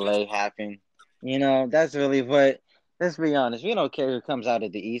Battle of LA happen. You know, that's really what. Let's be honest. We don't care who comes out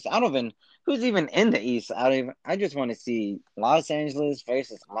of the East. I don't even who's even in the East. I don't even. I just want to see Los Angeles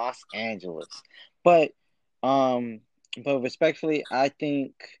versus Los Angeles. But, um, but respectfully, I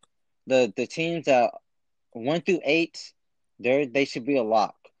think the teams that 1 through 8, they should be a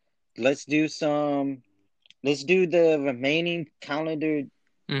lock. Let's do some. Let's do the remaining calendar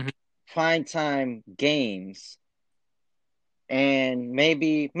Mm-hmm. prime time games and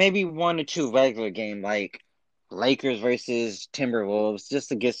maybe one or two regular game like Lakers versus Timberwolves just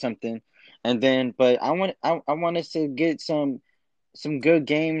to get something. And then but I want us to get some good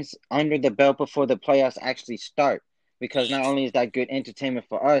games under the belt before the playoffs actually start because not only is that good entertainment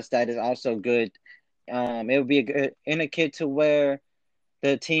for us, that is also good it would be a good indicator to where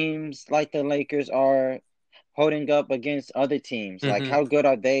the teams like the Lakers are holding up against other teams. Like Mm-hmm. how good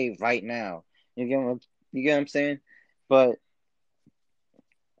are they right now? You get what I'm saying? But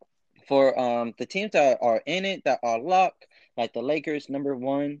for the teams that are in it that are locked, like the Lakers number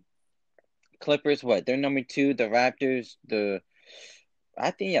one, Clippers what? They're number two. The Raptors, the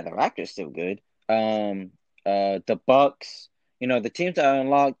I think yeah, the Raptors still good. Um, the Bucks, you know, the teams that are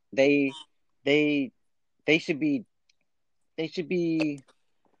unlocked, they they should be they should be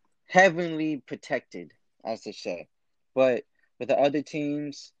heavenly protected, as to say. But with the other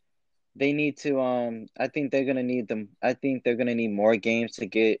teams, they need to I think they're gonna need them. I think they're gonna need more games to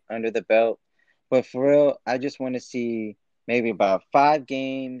get under the belt. But for real, I just want to see maybe about 5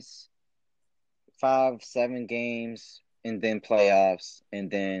 games, 5, 7 games, and then playoffs, and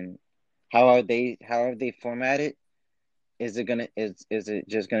then how are they formatted? Is it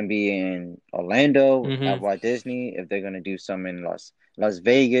just gonna be in Orlando at Mm-hmm. Walt Disney? If they're gonna do some in Las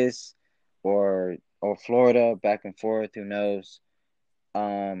Vegas or Florida, back and forth, who knows?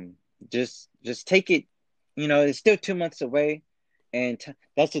 Um, just take it. You know, it's still 2 months away, and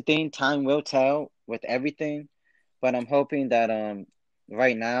that's the thing. Time will tell with everything, but I'm hoping that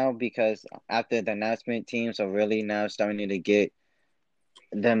right now because after the announcement, teams are really now starting to get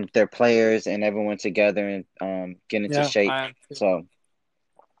their players and everyone together and get into Yeah, shape. I am too. So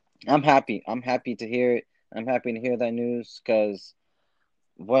I'm happy. I'm happy to hear it. I'm happy to hear that news because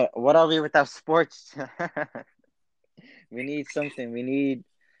what are we without sports? We need something. We need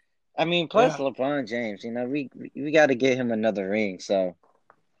I mean, plus Yeah. LeBron James, you know, we got to get him another ring. So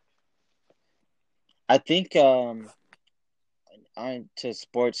I think on to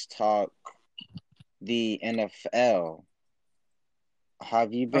sports talk, the NFL.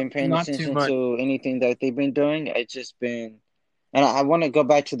 Have you been paying Not too attention much. to anything that they've been doing? It's just been, and I want to go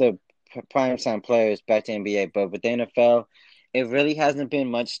back to the prime time players, back to NBA, but with the NFL, it really hasn't been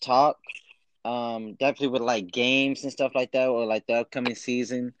much talk. Definitely with like games and stuff like that, or like the upcoming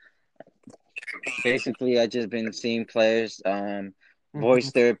season. Basically, I just been seeing players voice Mm-hmm.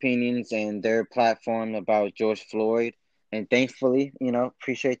 their opinions and their platform about George Floyd, and thankfully, you know,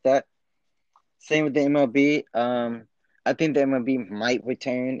 appreciate that. Same with the MLB. I think the MLB might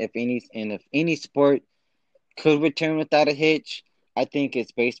return if any sport could return without a hitch. I think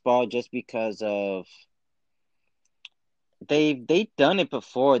it's baseball just because of they've done it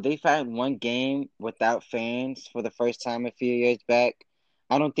before. They've had one game without fans for the first time a few years back.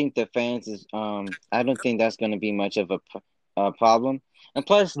 I don't think the fans is I don't think that's going to be much of a problem. And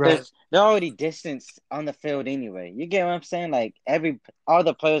plus, Right. they're already distanced on the field anyway. You get what I'm saying? Like all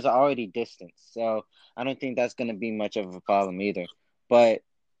the players are already distanced, so I don't think that's gonna be much of a problem either. But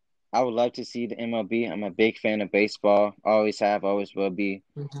I would love to see the MLB. I'm a big fan of baseball. Always have, always will be.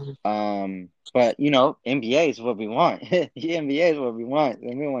 Mm-hmm. But NBA is what we want. The NBA is what we want,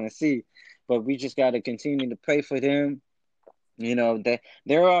 and we want to see. But we just got to continue to pray for them. That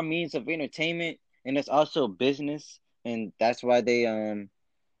there are means of entertainment, and it's also business, and that's why they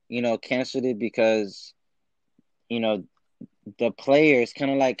canceled it because you know the players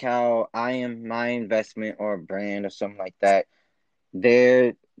kind of like how I am my investment or brand or something like that.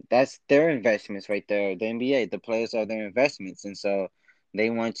 They're that's their investments right there. The NBA, the players are their investments, and so they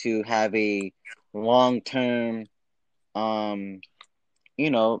want to have a long term, um, you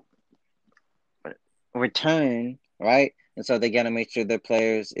know, return, right? And so they got to make sure their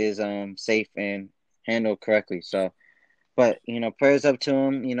players is safe and handled correctly. So, but prayers up to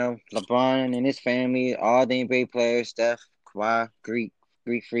him. LeBron and his family, all the NBA players, Steph, Kawhi, Greek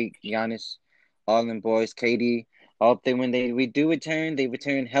Freak, Giannis, all them boys, KD. I hope they when we do return, they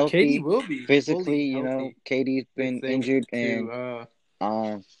return KD healthy, will be physically. fully healthy KD's if been they were injured, to, and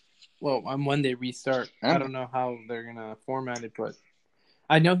um, well, on when they restart. I I'm don't know how they're gonna format it, but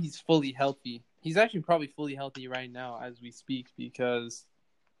I know he's fully healthy. He's actually probably fully healthy right now as we speak because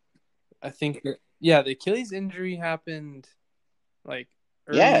I think yeah, the Achilles injury happened like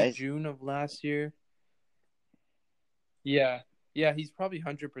yeah, early June of last year. Yeah. Yeah, he's probably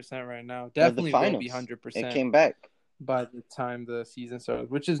 100% right now. the Definitely will be finals. It 100% came back, by the time the season starts,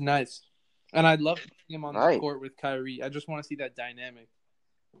 which is nice. And I'd love to see him on the right? court with Kyrie. I just want to see that dynamic.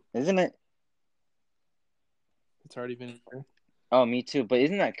 Isn't it? It's already been a year. Oh, me too. But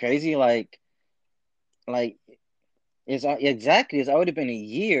isn't that crazy? Like it's exactly. It's already been a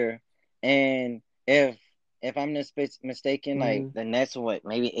year, and if I'm not mistaken, like Mm. the Nets, what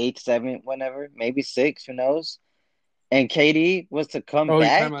maybe 8, 7, whatever, maybe 6, who knows? And KD was to come Oh, you're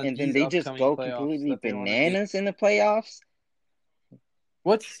talking back, about and then these they just upcoming go playoffs completely that they want to do. bananas in the playoffs.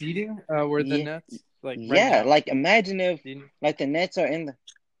 What seeding were the Yeah, Nets like right yeah. now? Like imagine if Do you- like the Nets are in the.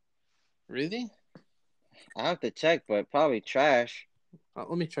 Really? I have to check, but probably trash. Let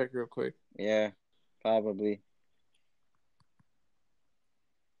me check real quick. Yeah, probably.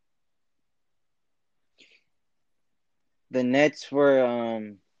 The Nets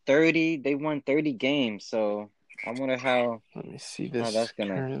were 30. They won 30 games, so I wonder Let me see how this that's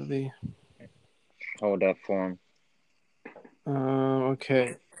gonna currently. hold up for them.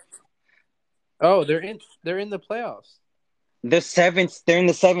 Okay. Oh, they're in the playoffs. They're seventh. They're in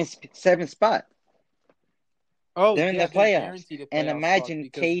the seventh spot. Oh They're in the yeah, they're playoffs. guaranteed a And playoff spot imagine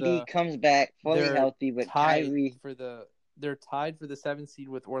because KD comes back fully they're healthy with tied Kyrie. for the they're tied for the seventh seed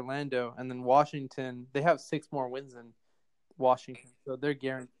with Orlando, and then Washington. They have 6 more wins than Washington, so they're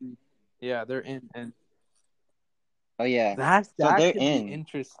guaranteed. Yeah, they're in, and Oh yeah, so that they're could be in.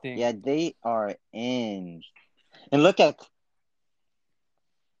 interesting. Yeah, they are in. And look at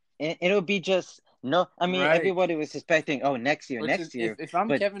it'll be just no. I mean, Right. everybody was expecting next year, Which is next year, if I'm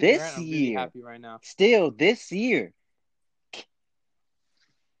but Kevin Durant, this I'm really year, happy right now. still this year,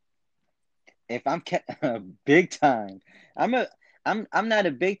 if I'm big time, I'm a I'm not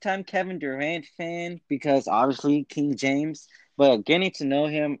a big time Kevin Durant fan because obviously King James, but getting to know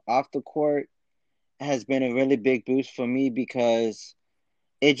him off the court has been a really big boost for me because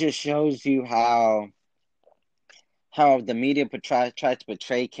it just shows you how the media tries to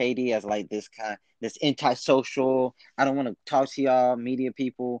portray KD as like this antisocial. I don't want to talk to y'all media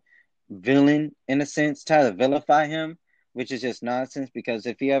people villain in a sense, try to vilify him, which is just nonsense. Because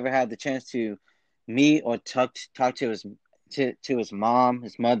if he ever had the chance to meet or talk to his mom,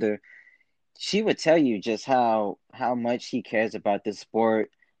 his mother, she would tell you just how much he cares about this sport,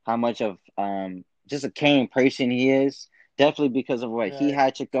 how much of just a caring person he is. Definitely because of what he Right.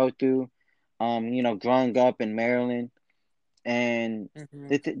 had to go through, growing up in Maryland and Hmm.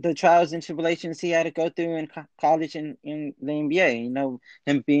 the trials and tribulations he had to go through in college and in the NBA.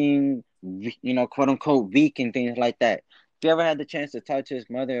 Him being quote unquote weak and things like that. If you ever had the chance to talk to his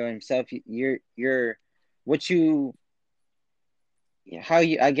mother or himself, you're what you how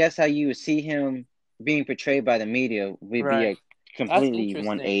you I guess how you would see him being portrayed by the media would be Right. a That's completely interesting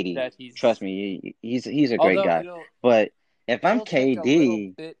 180. that Trust he's. me, he's a great Although guy. But if I'm it'll take a little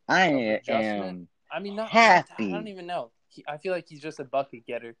KD, bit of I adjustment. am I mean, not. I don't happy. even know. I feel like he's just a bucket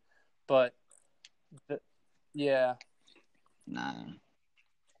getter, but the, yeah. Nah, I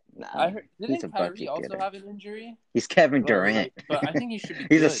nah, heard. he's a Didn't Kyrie bucket also getter. have an injury? He's Kevin Durant. Like, but I think he should be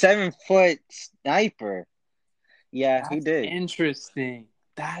He's a good. 7-foot sniper. Yeah, he That's did. interesting.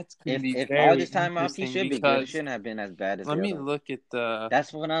 That's gonna If be if all very this time off, he interesting should be good. It because shouldn't have been as bad as let the me other one. look at the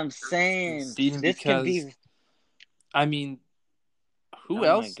That's what I'm saying. season This can because be. I mean, who Oh my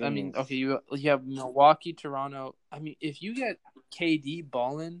else? I mean, goodness. okay, you have Milwaukee, Toronto. I mean, if you get KD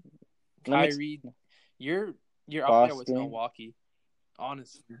balling, Let me Kyrie, you're up there with Boston. Milwaukee,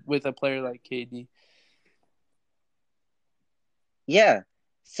 honestly, with a player like KD. Yeah,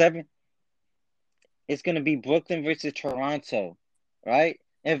 seven. It's gonna be Brooklyn versus Toronto, right?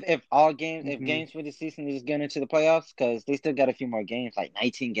 If Mm-hmm. games for the season is getting into the playoffs, because they still got a few more games, like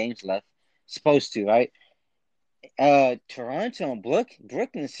 19 games left. Supposed to, right? Toronto and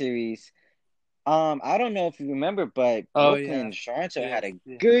Brooklyn series. I don't know if you remember, but Oh Brooklyn yeah, and Toronto had yes, a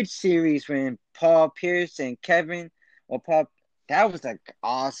yeah, good series when Paul Pierce and Kevin or Paul. That was an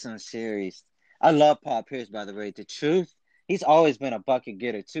awesome series. I love Paul Pierce, by the way. The truth, he's always been a bucket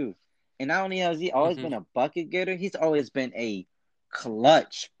getter too. And not only has he always mm-hmm. been a bucket getter, he's always been a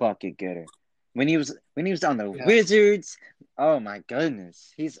clutch bucket getter. When he was on the Yeah, Wizards, oh my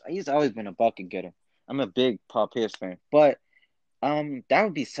goodness, he's always been a bucket getter. I'm a big Paul Pierce fan, but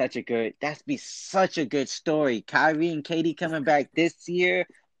that'd be such a good story. Kyrie and Katie coming back this year,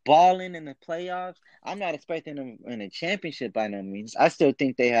 balling in the playoffs. I'm not expecting them in a championship by no means. I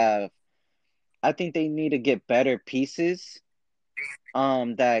think they need to get better pieces.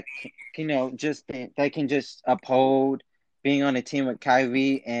 That that can just uphold being on a team with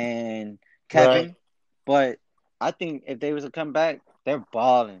Kyrie and right. Kevin. But I think if they was to come back, they're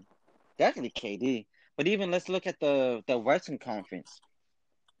balling. Definitely KD. But even let's look at the Western Conference.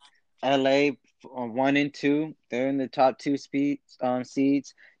 LA on 1 and 2. They're in the top two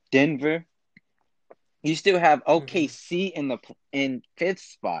seeds. Denver. You still have Mm-hmm. OKC in fifth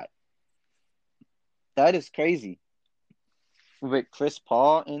spot. That is crazy. With Chris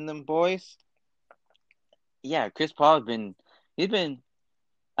Paul and them boys. Yeah, Chris Paul's been he's been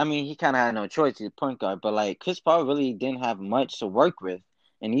I mean, he kinda had no choice, he's a point guard, but like Chris Paul really didn't have much to work with.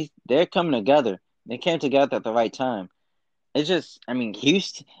 And they're coming together. They came together at the right time. It's just, I mean,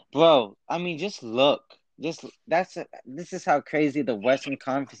 Houston, bro. I mean, just look. This is how crazy the Western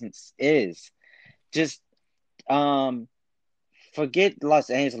Conference is. Just um, forget Los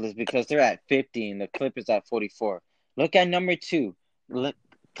Angeles because they're at 50 and the Clippers at 44. Look at number two. Look,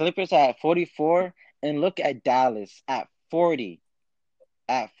 Clippers at 44, and look at Dallas at 40.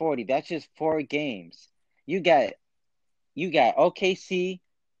 At 40, that's just 4 games. You got you got OKC,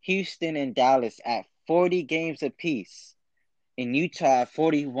 Houston, and Dallas at 40 games apiece. In Utah at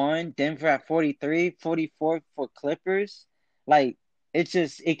 41, Denver at 43, 44 for Clippers. Like,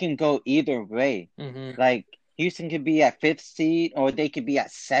 it can go either way. Mm-hmm. Like, Houston could be at fifth seed or they could be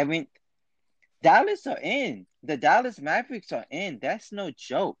at seventh. Dallas are in. The Dallas Mavericks are in. That's no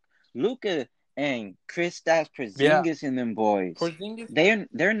joke. Luka and Kristaps Yeah, Porzingis and them boys. Porzingis.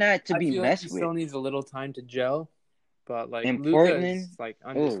 They're not to I be feel like he messed still with. needs a little time to gel, but like In Luca is Portland, like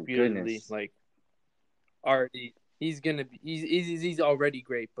oh undisputedly goodness. like already he's gonna be he's already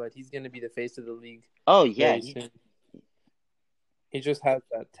great, but he's gonna be the face of the league Oh yeah, very soon. He just has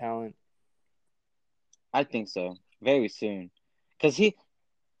that talent. I think so. Very soon. Cause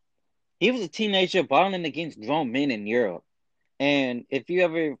he was a teenager balling against grown men in Europe. And if you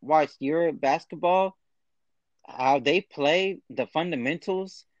ever watched Europe basketball, how they play, the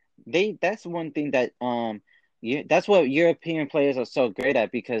fundamentals, that's one thing that that's what European players are so great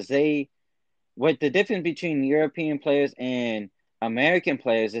at because what the difference between European players and American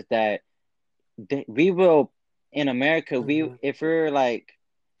players is that we will in America Mm-hmm.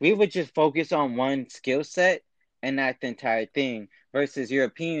 we would just focus on one skill set and not the entire thing versus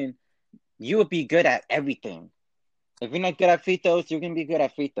European, you would be good at everything. If you're not good at free throws, you're gonna be good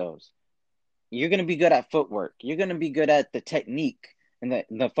at free throws. You're gonna be good at footwork. You're gonna be good at the technique and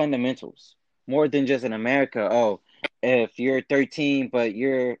the fundamentals more than just in America. Oh, if you're 13 but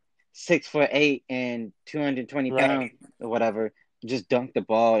you're 6'8" and 220 Right. pounds or whatever, just dunk the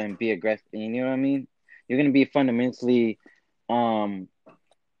ball and be aggressive. You know what I mean? You're gonna be fundamentally um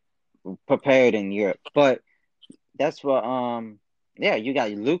prepared in Europe, but that's what yeah, you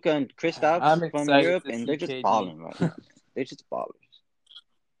got Luka and Kristaps I'm from excited Europe, to and see they're just KD. balling right now. They're just ballers.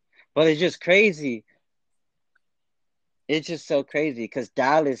 But it's just crazy. It's just so crazy because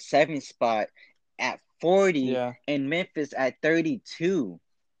Dallas seventh spot at 40 Yeah. and Memphis at 32.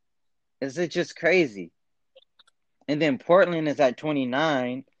 Is it just crazy? And then Portland is at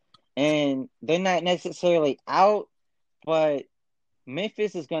 29, and they're not necessarily out, but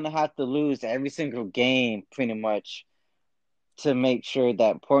Memphis is going to have to lose every single game pretty much to make sure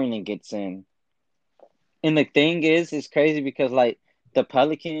that Portland gets in. And the thing is, it's crazy because like the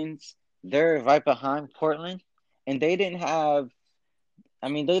Pelicans, they're right behind Portland, and they didn't have I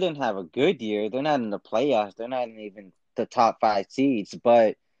mean, they didn't have a good year. They're not in the playoffs. They're not in even the top five seeds.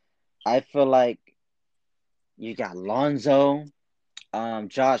 But I feel like you got Lonzo,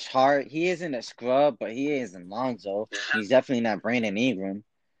 Josh Hart. He isn't a scrub, but he isn't Lonzo. He's definitely not Brandon Ingram.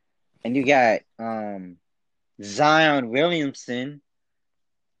 And you got Zion Williamson.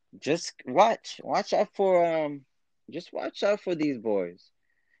 Watch out for just watch out for these boys.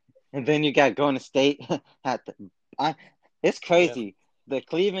 And then you got Golden State at the. I, it's Yeah. crazy. The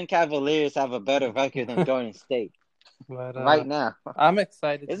Cleveland Cavaliers have a better record than Golden State But right now. I'm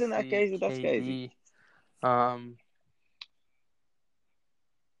excited to Isn't that see crazy? That's crazy. KD. Um,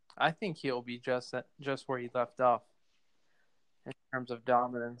 I think he'll be just where he left off in terms of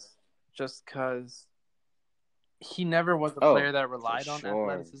dominance, just because he never was a Oh, player that for relied on sure.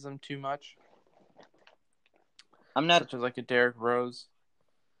 athleticism too much, I'm not such as like a Derrick Rose.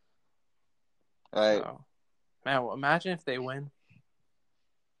 right. So, man, well, imagine if they win.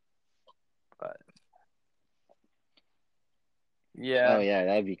 But Oh yeah. yeah,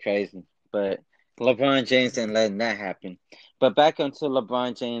 that'd be crazy. But LeBron James Mm-hmm. didn't letting that happen. But back onto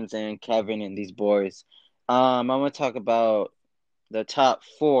LeBron James and Kevin and these boys. I want to talk about the top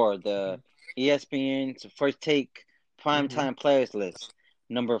four, the ESPN's first take Mm-hmm. primetime players list.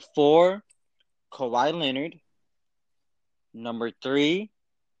 Number four, Kawhi Leonard. Number three,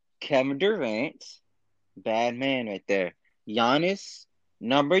 Kevin Durant. Bad man right there. Giannis,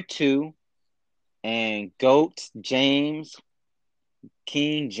 number two, and GOAT James,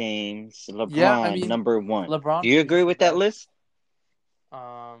 King James, Yeah, I LeBron, mean, number one. Do LeBron's you at agree least the with that best. list?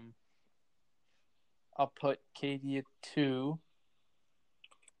 Um, I'll put KD at 2,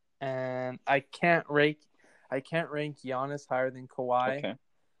 and I can't rank Giannis higher than Kawhi Okay.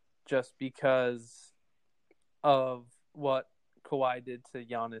 just because of what Kawhi did to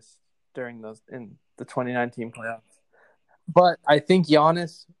Giannis during those in the 2019 playoffs. But I think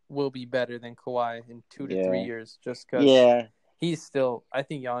Giannis will be better than Kawhi in 2 to 3 Yeah. years, just because Yeah. I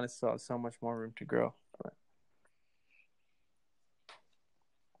think Giannis still has so much more room to grow. But,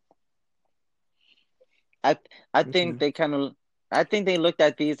 I I think mm-hmm, they kind of I think they looked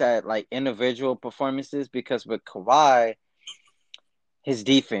at these at like individual performances because with Kawhi, his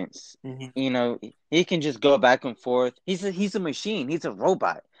defense, mm-hmm, he can just go back and forth. He's a machine. He's a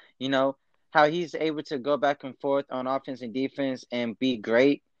robot. You know how he's able to go back and forth on offense and defense and be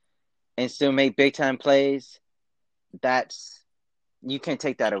great and still make big time plays. That's you can't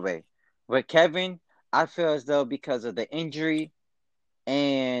take that away. With Kevin, I feel as though because of the injury,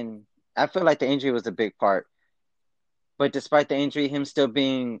 and I feel like the injury was a big part. But despite the injury, him still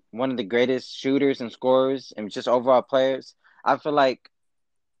being one of the greatest shooters and scorers and just overall players, I feel like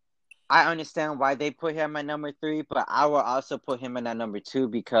I understand why they put him at number three, but I will also put him in at number two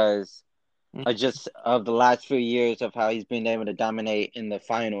because of just of the last few years of how he's been able to dominate in the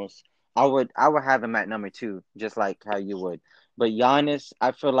finals. I would have him at number two, just like how you would. But Giannis,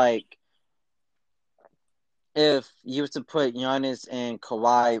 I feel like if you was to put Giannis and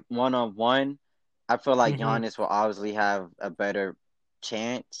Kawhi 1-on-1, I feel like mm-hmm. Giannis will obviously have a better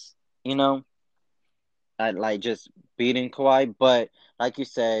chance, you know, at like just beating Kawhi. But like you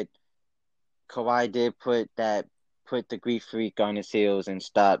said, Kawhi did put the Greek freak on his heels and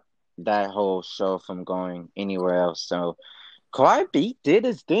stop that whole show from going anywhere else. So Kawhi did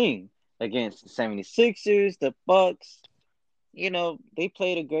his thing against the 76ers, the Bucks. They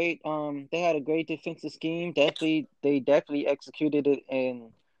played a great they had a great defensive scheme. They definitely executed it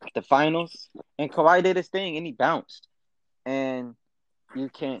in the finals. And Kawhi did his thing and he bounced. And you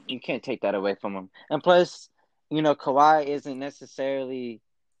can't take that away from him. And plus, Kawhi isn't necessarily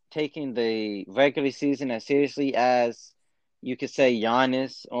taking the regular season as seriously as you could say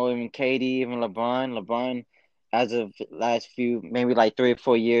Giannis or even KD, even LeBron. LeBron, as of last few, maybe like 3 or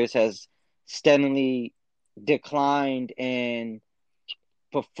 4 years, has steadily declined in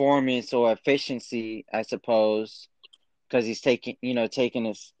performance or efficiency, I suppose, because he's taking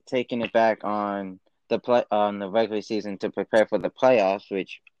it back on the regular season to prepare for the playoffs,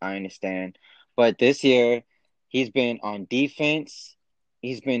 which I understand. But this year, he's been on defense.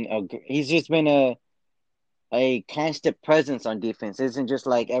 He's just been a constant presence on defense. It isn't just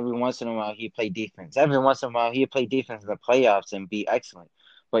like every once in a while he play defense. Every once in a while he play defense in the playoffs and be excellent.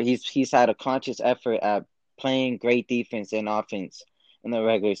 But he's had a conscious effort at playing great defense and offense in the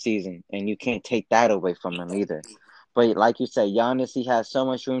regular season, and you can't take that away from him either. But like you said, Giannis, he has so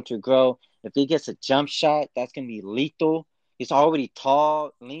much room to grow. If he gets a jump shot, that's gonna be lethal. He's already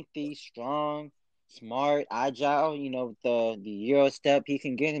tall, lengthy, strong, smart, agile. The Euro step, he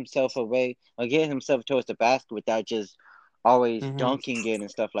can get himself away or get himself towards the basket without just always Mm-hmm. dunking it and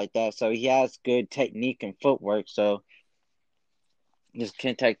stuff like that. So he has good technique and footwork. So Just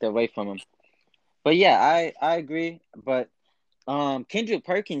can't take that away from him. But yeah, I agree. But Kendrick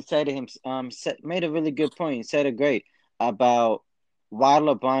Perkins said to him made a really good point. He said it great about why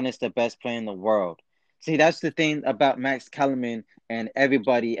LeBron is the best player in the world. See, that's the thing about Max Kellerman and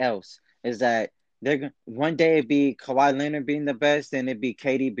everybody else is that one day it'd be Kawhi Leonard being the best, and it'd be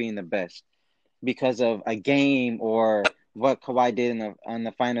KD being the best because of a game or what Kawhi did in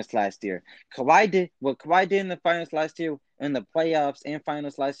the finals last year. Kawhi did in the finals last year in the playoffs and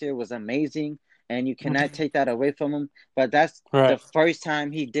finals last year was amazing, and you cannot take that away from him. But that's the Right. first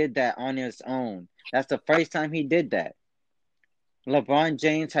time he did that on his own. That's the first time he did that. LeBron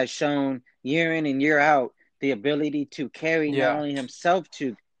James has shown year in and year out the ability to carry not Yeah. only himself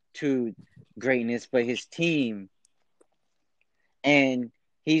to greatness, but his team, and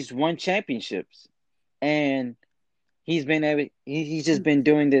he's won championships, and he's just been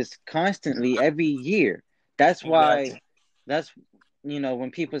doing this constantly every year. That's why Exactly. that's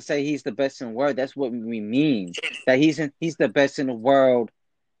when people say he's the best in the world, that's what we mean. That he's the best in the world,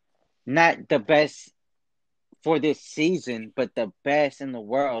 not the best for this season, but the best in the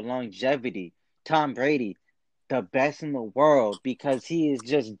world longevity. Tom Brady, the best in the world because he is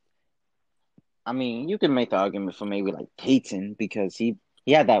just I mean, you can make the argument for maybe like Peyton because he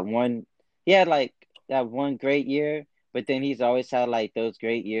had like that one great year, but then he's always had like those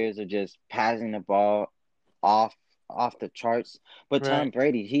great years of just passing the ball off off the charts. But Tom Right.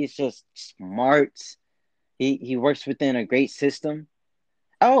 Brady, he's just smart. He works within a great system.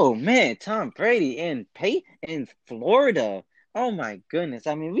 Oh man, Tom Brady in Florida. Oh my goodness.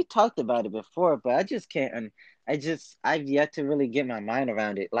 I mean, we talked about it before, but I just can't. I've yet to really get my mind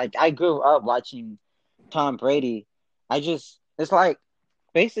around it. Like I grew up watching Tom Brady. It's like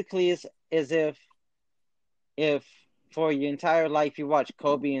basically it's as if for your entire life you watch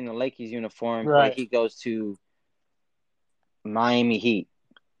Kobe in the Lakers uniform, but Right. he goes to Miami Heat.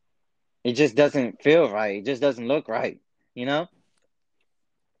 It just doesn't feel right. It just doesn't look right, you know?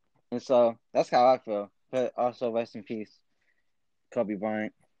 And so that's how I feel. But also rest in peace, Kobe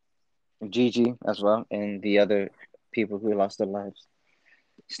Bryant, Gigi as well, and the other people who lost their lives.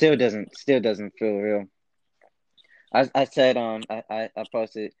 Still doesn't feel real. I said I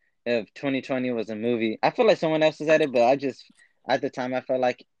posted if 2020 was a movie. I feel like someone else was at it, but I just at the time I felt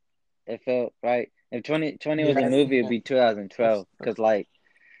like it felt right. If 2020 was Yeah, a I movie, seen it'd it. be 2012 because like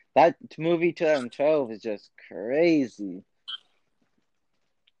that movie 2012 is just crazy.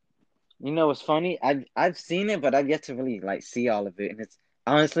 You know what's funny? I've seen it, but I've yet to really like see all of it. And it's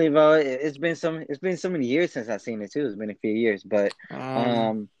honestly, bro, it's been so many years since I've seen it too. It's been a few years. But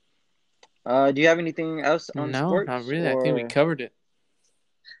Um, um do you have anything else on no, not sports really. I think we or covered it.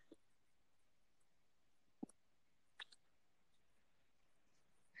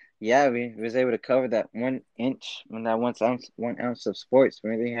 yeah, we was able to cover that 1 inch when that 1 ounce of sports. We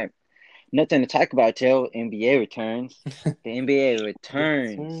really have nothing to talk about till NBA returns. The NBA Yes,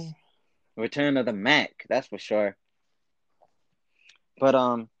 returns. sir. Return of the Mac, that's for sure. But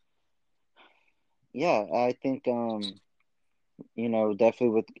yeah, I think definitely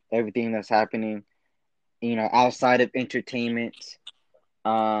with everything that's happening, outside of entertainment,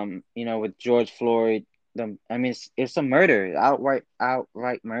 with George Floyd, I mean, it's a murder,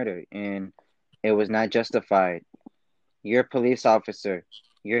 outright murder, and it was not justified. You're a police officer.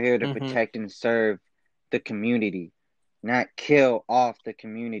 You're here to Mm-hmm. protect and serve the community, not kill off the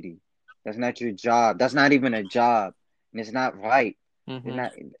community. That's not your job. That's not even a job, and it's not right. There's Mm-hmm.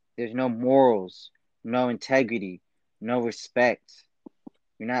 not. There's no morals, no integrity, no respect.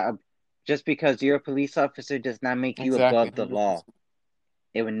 You're not just because you're a police officer does not make you Exactly. above the 100%. law.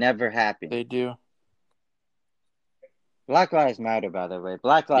 It would never happen. They do. Black lives matter, by the way.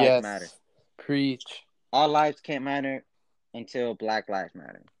 Black lives matter. Yes. Preach. All lives can't matter until Black lives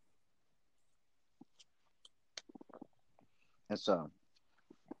matter. And so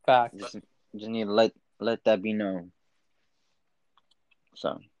Facts. just need to let that be known.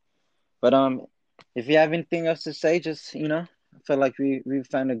 So, but if you have anything else to say, just I feel like we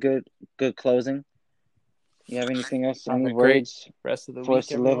found a good closing. You have anything else? Have Any a great words rest of the for us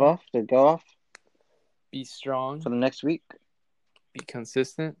week, to live everyone. off to go off Be for strong. the next week? Be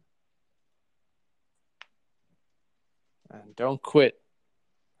consistent. And don't quit,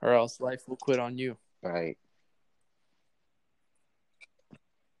 or else life will quit on you. Right.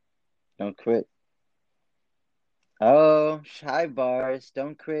 Don't quit. Oh, shy bars.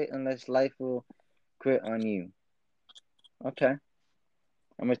 Don't quit unless life will quit on you. Okay, I'm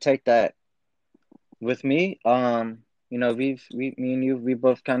gonna take that with me. Me and you, we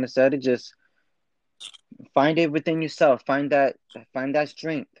both kind of said it. Just find it within yourself. Find that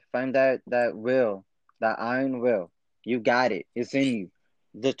strength. Find that will, that iron will. You got it. It's in you.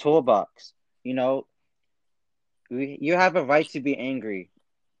 The toolbox. You know, you have a right to be angry.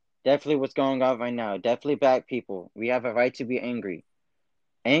 Definitely what's going on right now. Definitely black people. We have a right to be angry.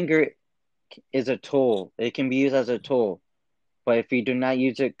 Anger is a tool. It can be used as a tool. But if we do not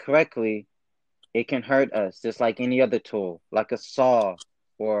use it correctly, it can hurt us just like any other tool, like a saw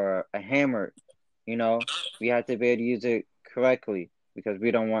or a hammer. You know, we have to be able to use it correctly because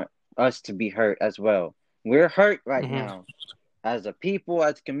we don't want us to be hurt as well. We're hurt right Mm-hmm. now. As a people,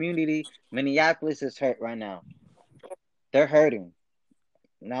 as a community, Minneapolis is hurt right now. They're hurting.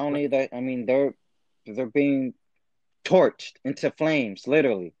 Not only that, I mean, they're being torched into flames,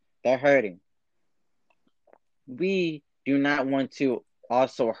 literally. They're hurting. We do not want to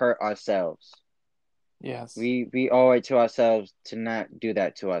also hurt ourselves. Yes. We owe it to ourselves to not do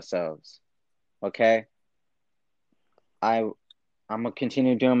that to ourselves. Okay? I I'm gonna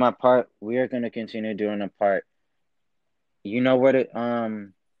continue doing my part. We are gonna continue doing our part. You know what it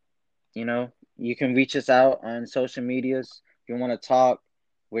you know, you can reach us out on social medias. If you want to talk,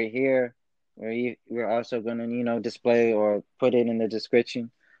 we're here. We're also gonna, display or put it in the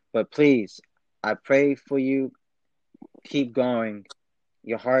description. But please, I pray for you. Keep going.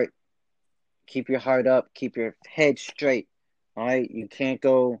 Your heart, keep your heart up. Keep your head straight. All right, you can't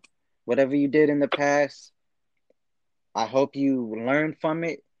go. Whatever you did in the past, I hope you learn from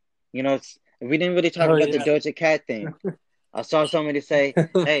it. We didn't really talk Oh about the yeah. Doja Cat thing. I saw somebody say,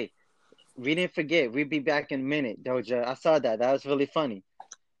 "Hey, we didn't forget. We'll be back in a minute, Doja." I saw that. That was really funny.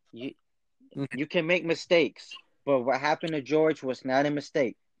 You you can make mistakes, but what happened to George was not a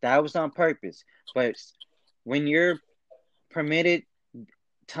mistake. That was on purpose. But when you're permitted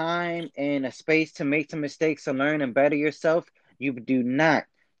time and a space to make some mistakes to learn and better yourself, you do not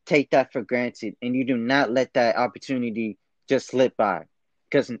take that for granted and you do not let that opportunity just slip by.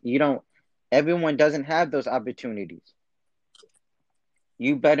 Because everyone doesn't have those opportunities.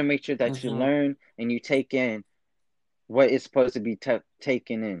 You better make sure that you Mm-hmm. learn and you take in what is supposed to be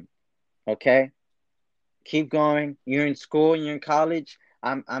taken in. Okay? Keep going. You're in school, you're in college.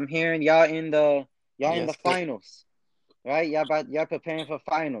 I'm hearing y'all in the Yes, sir. finals. Right? Y'all preparing for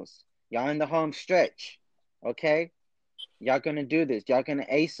finals. Y'all in the home stretch. Okay? Y'all gonna do this. Y'all gonna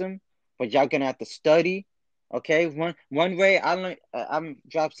ace them, but y'all gonna have to study. Okay? One way I learn, I'm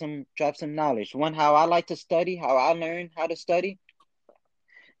drop some knowledge. One how I like to study, how I learn how to study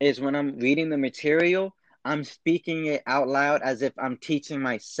is when I'm reading the material, I'm speaking it out loud as if I'm teaching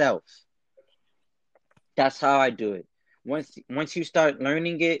myself. That's how I do it. Once you start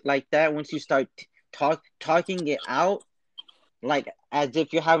learning it like that, once you start talking it out like as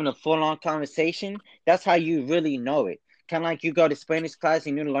if you're having a full on conversation, that's how you really know it. Kind of like you go to Spanish class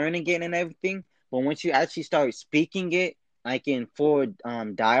and you're learning it and everything, but once you actually start speaking it, like in full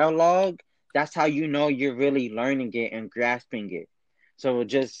dialogue, that's how you know you're really learning it and grasping it. So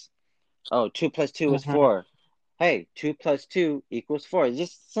just, oh, 2 plus 2 is Mm-hmm. 4. Hey, 2 plus 2 equals 4. It's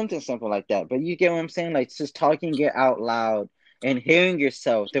just something simple like that. But you get what I'm saying? Like just talking it out loud and hearing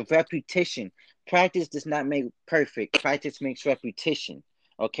yourself, the repetition. Practice does not make perfect. Practice makes repetition.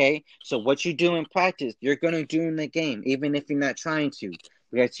 Okay? So what you do in practice, you're gonna do in the game, even if you're not trying to.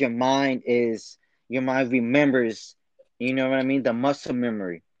 Because your mind remembers, you know what I mean? The muscle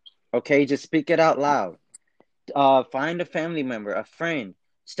memory. Okay, just speak it out loud. Find a family member, a friend,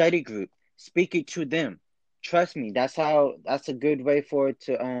 study group, speak it to them. Trust me, that's a good way for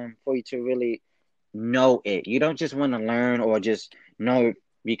you to really know it. You don't just want to learn or just know it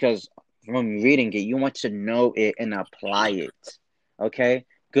because from reading it, you want to know it and apply it. Okay?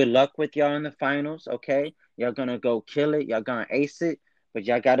 Good luck with y'all in the finals, okay? Y'all gonna go kill it, y'all gonna ace it, but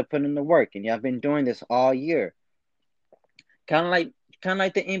y'all gotta put in the work and y'all been doing this all year. Kind of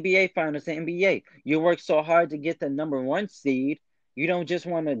like the NBA finals, the NBA. You work so hard to get the number one seed. You don't just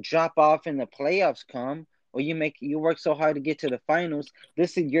want to drop off in the playoffs come, or you work so hard to get to the finals.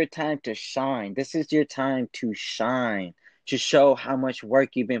 This is your time to shine. This is your time to shine, to show how much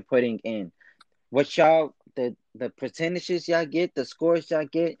work you've been putting in. What y'all the percentages y'all get, the scores y'all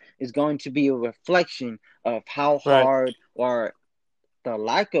get is going to be a reflection of how Right. hard or the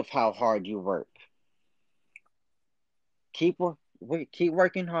lack of how hard you work. Keep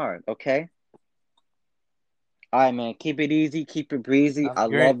working hard, okay? All right, man. Keep it easy. Keep it breezy. Sounds I great.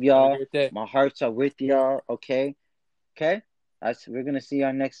 love Have a y'all. great day. My hearts are with y'all. Okay. Okay. We're gonna see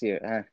y'all next year.